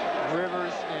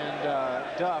Rivers and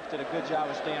Duff did a good job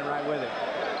of staying right with him.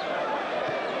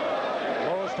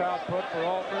 Lowest output for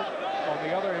Alford. On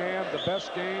the other hand, the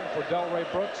best game for Delray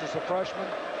Brooks as a freshman.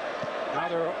 Now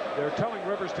they're telling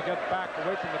Rivers to get back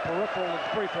away from the peripheral and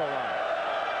free throw line.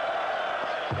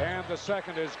 And the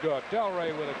second is good.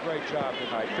 Delray with a great job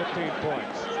tonight, 15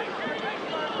 points.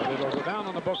 But it'll go down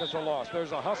on the book as a loss.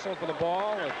 There's a hustle for the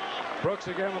ball, and Brooks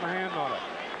again with a hand on it.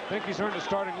 I think he's earned a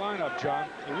starting lineup, John.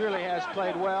 He really has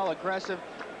played well, aggressive.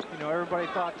 You know, everybody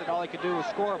thought that all he could do was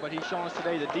score, but he's shown us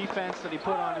today the defense that he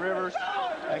put on Rivers.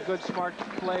 A good, smart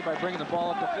play by bringing the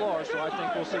ball up the floor, so I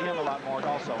think we'll see him a lot more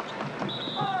also.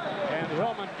 And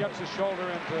Hillman gets his shoulder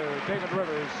into David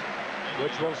Rivers,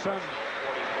 which will send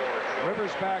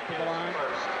Rivers back to the line.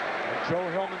 And Joe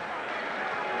Hillman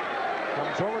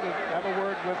comes over to have a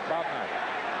word with Bob Knight.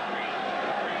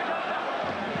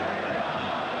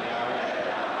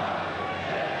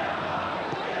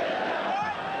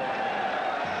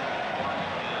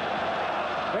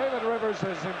 David Rivers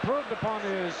has improved upon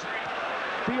his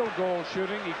field goal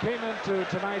shooting. He came into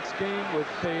tonight's game with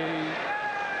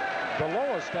the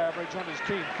lowest average on his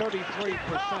team, 33%.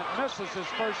 Misses his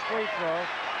first free throw.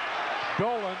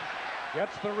 Dolan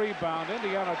gets the rebound.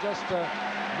 Indiana just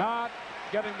not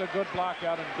getting the good block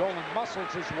out, and Dolan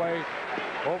muscles his way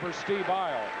over Steve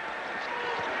Isle.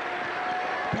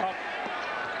 Up.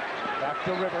 Back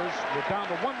to Rivers. We're down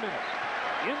to 1 minute.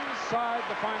 Inside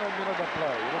the final minute of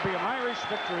play. It'll be an Irish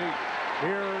victory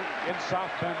here in South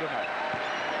Bend tonight.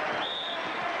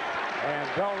 And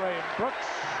Delray and Brooks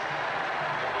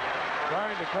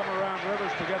trying to come around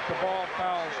Rivers to get the ball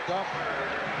foul stuff.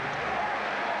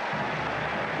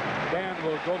 Dan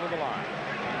will go to the line.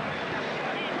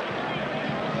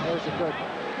 There's a good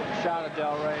shot of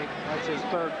Delray. That's his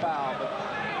 3rd foul, but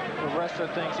the rest of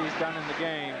the things he's done in the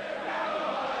game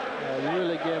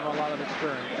really give him a lot of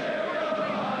experience.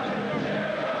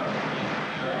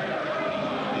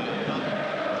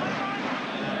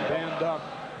 Dan Duff,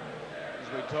 as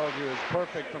we told you, is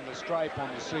perfect from the stripe on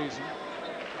the season.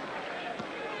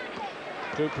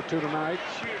 2 for 2 tonight.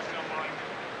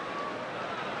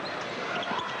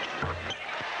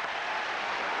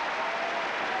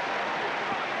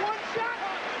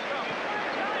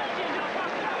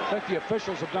 I think the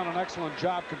officials have done an excellent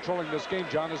job controlling this game,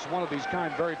 John. This is one of these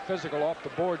kind, very physical off the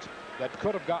boards that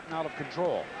could have gotten out of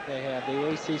control. They have. The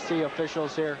ACC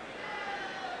officials here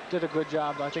did a good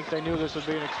job. I think they knew this would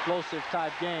be an explosive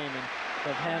type game and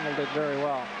have handled it very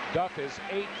well. Duff is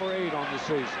 8 for 8 on the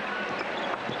season.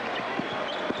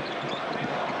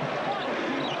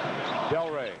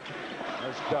 Delray.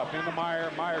 There's Duff into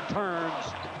Meyer. Meyer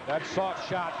turns. That soft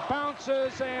shot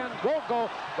bounces and won't go.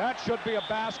 That should be a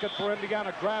basket for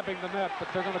Indiana, grabbing the net, but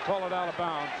they're going to call it out of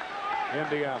bounds.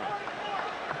 Indiana.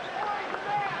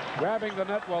 Grabbing the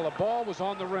net while the ball was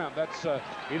on the rim. That's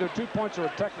either 2 points or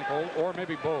a technical, or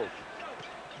maybe both.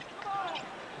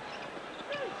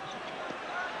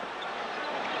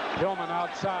 Hillman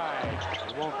outside.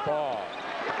 It won't fall.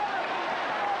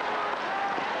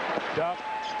 Duff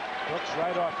looks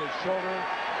right off his shoulder.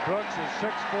 Brooks is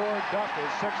 6'4", Duff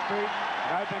is 6 feet,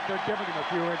 and I think they're giving him a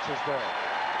few inches there.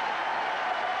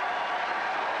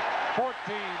 14,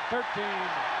 13.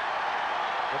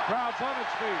 The crowd's on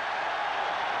its feet.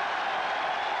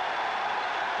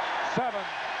 7,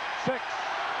 6.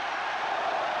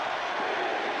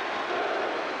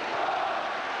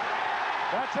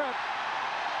 That's it.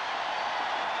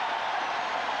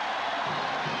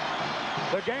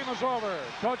 The game is over.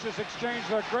 Coaches exchange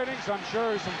their greetings. I'm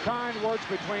sure some kind words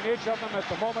between each of them at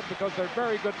the moment because they're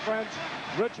very good friends.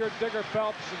 Richard Digger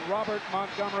Phelps and Robert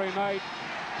Montgomery Knight.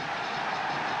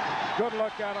 Good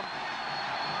look at them.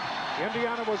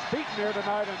 Indiana was beaten here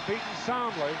tonight and beaten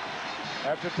soundly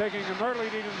after taking an early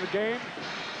lead in the game,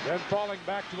 then falling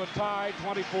back to a tie,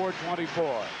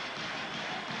 24-24.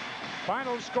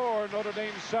 Final score, Notre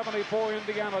Dame 74,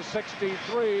 Indiana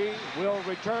 63. We'll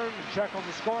return and check on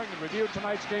the scoring and review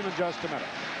tonight's game in just a minute.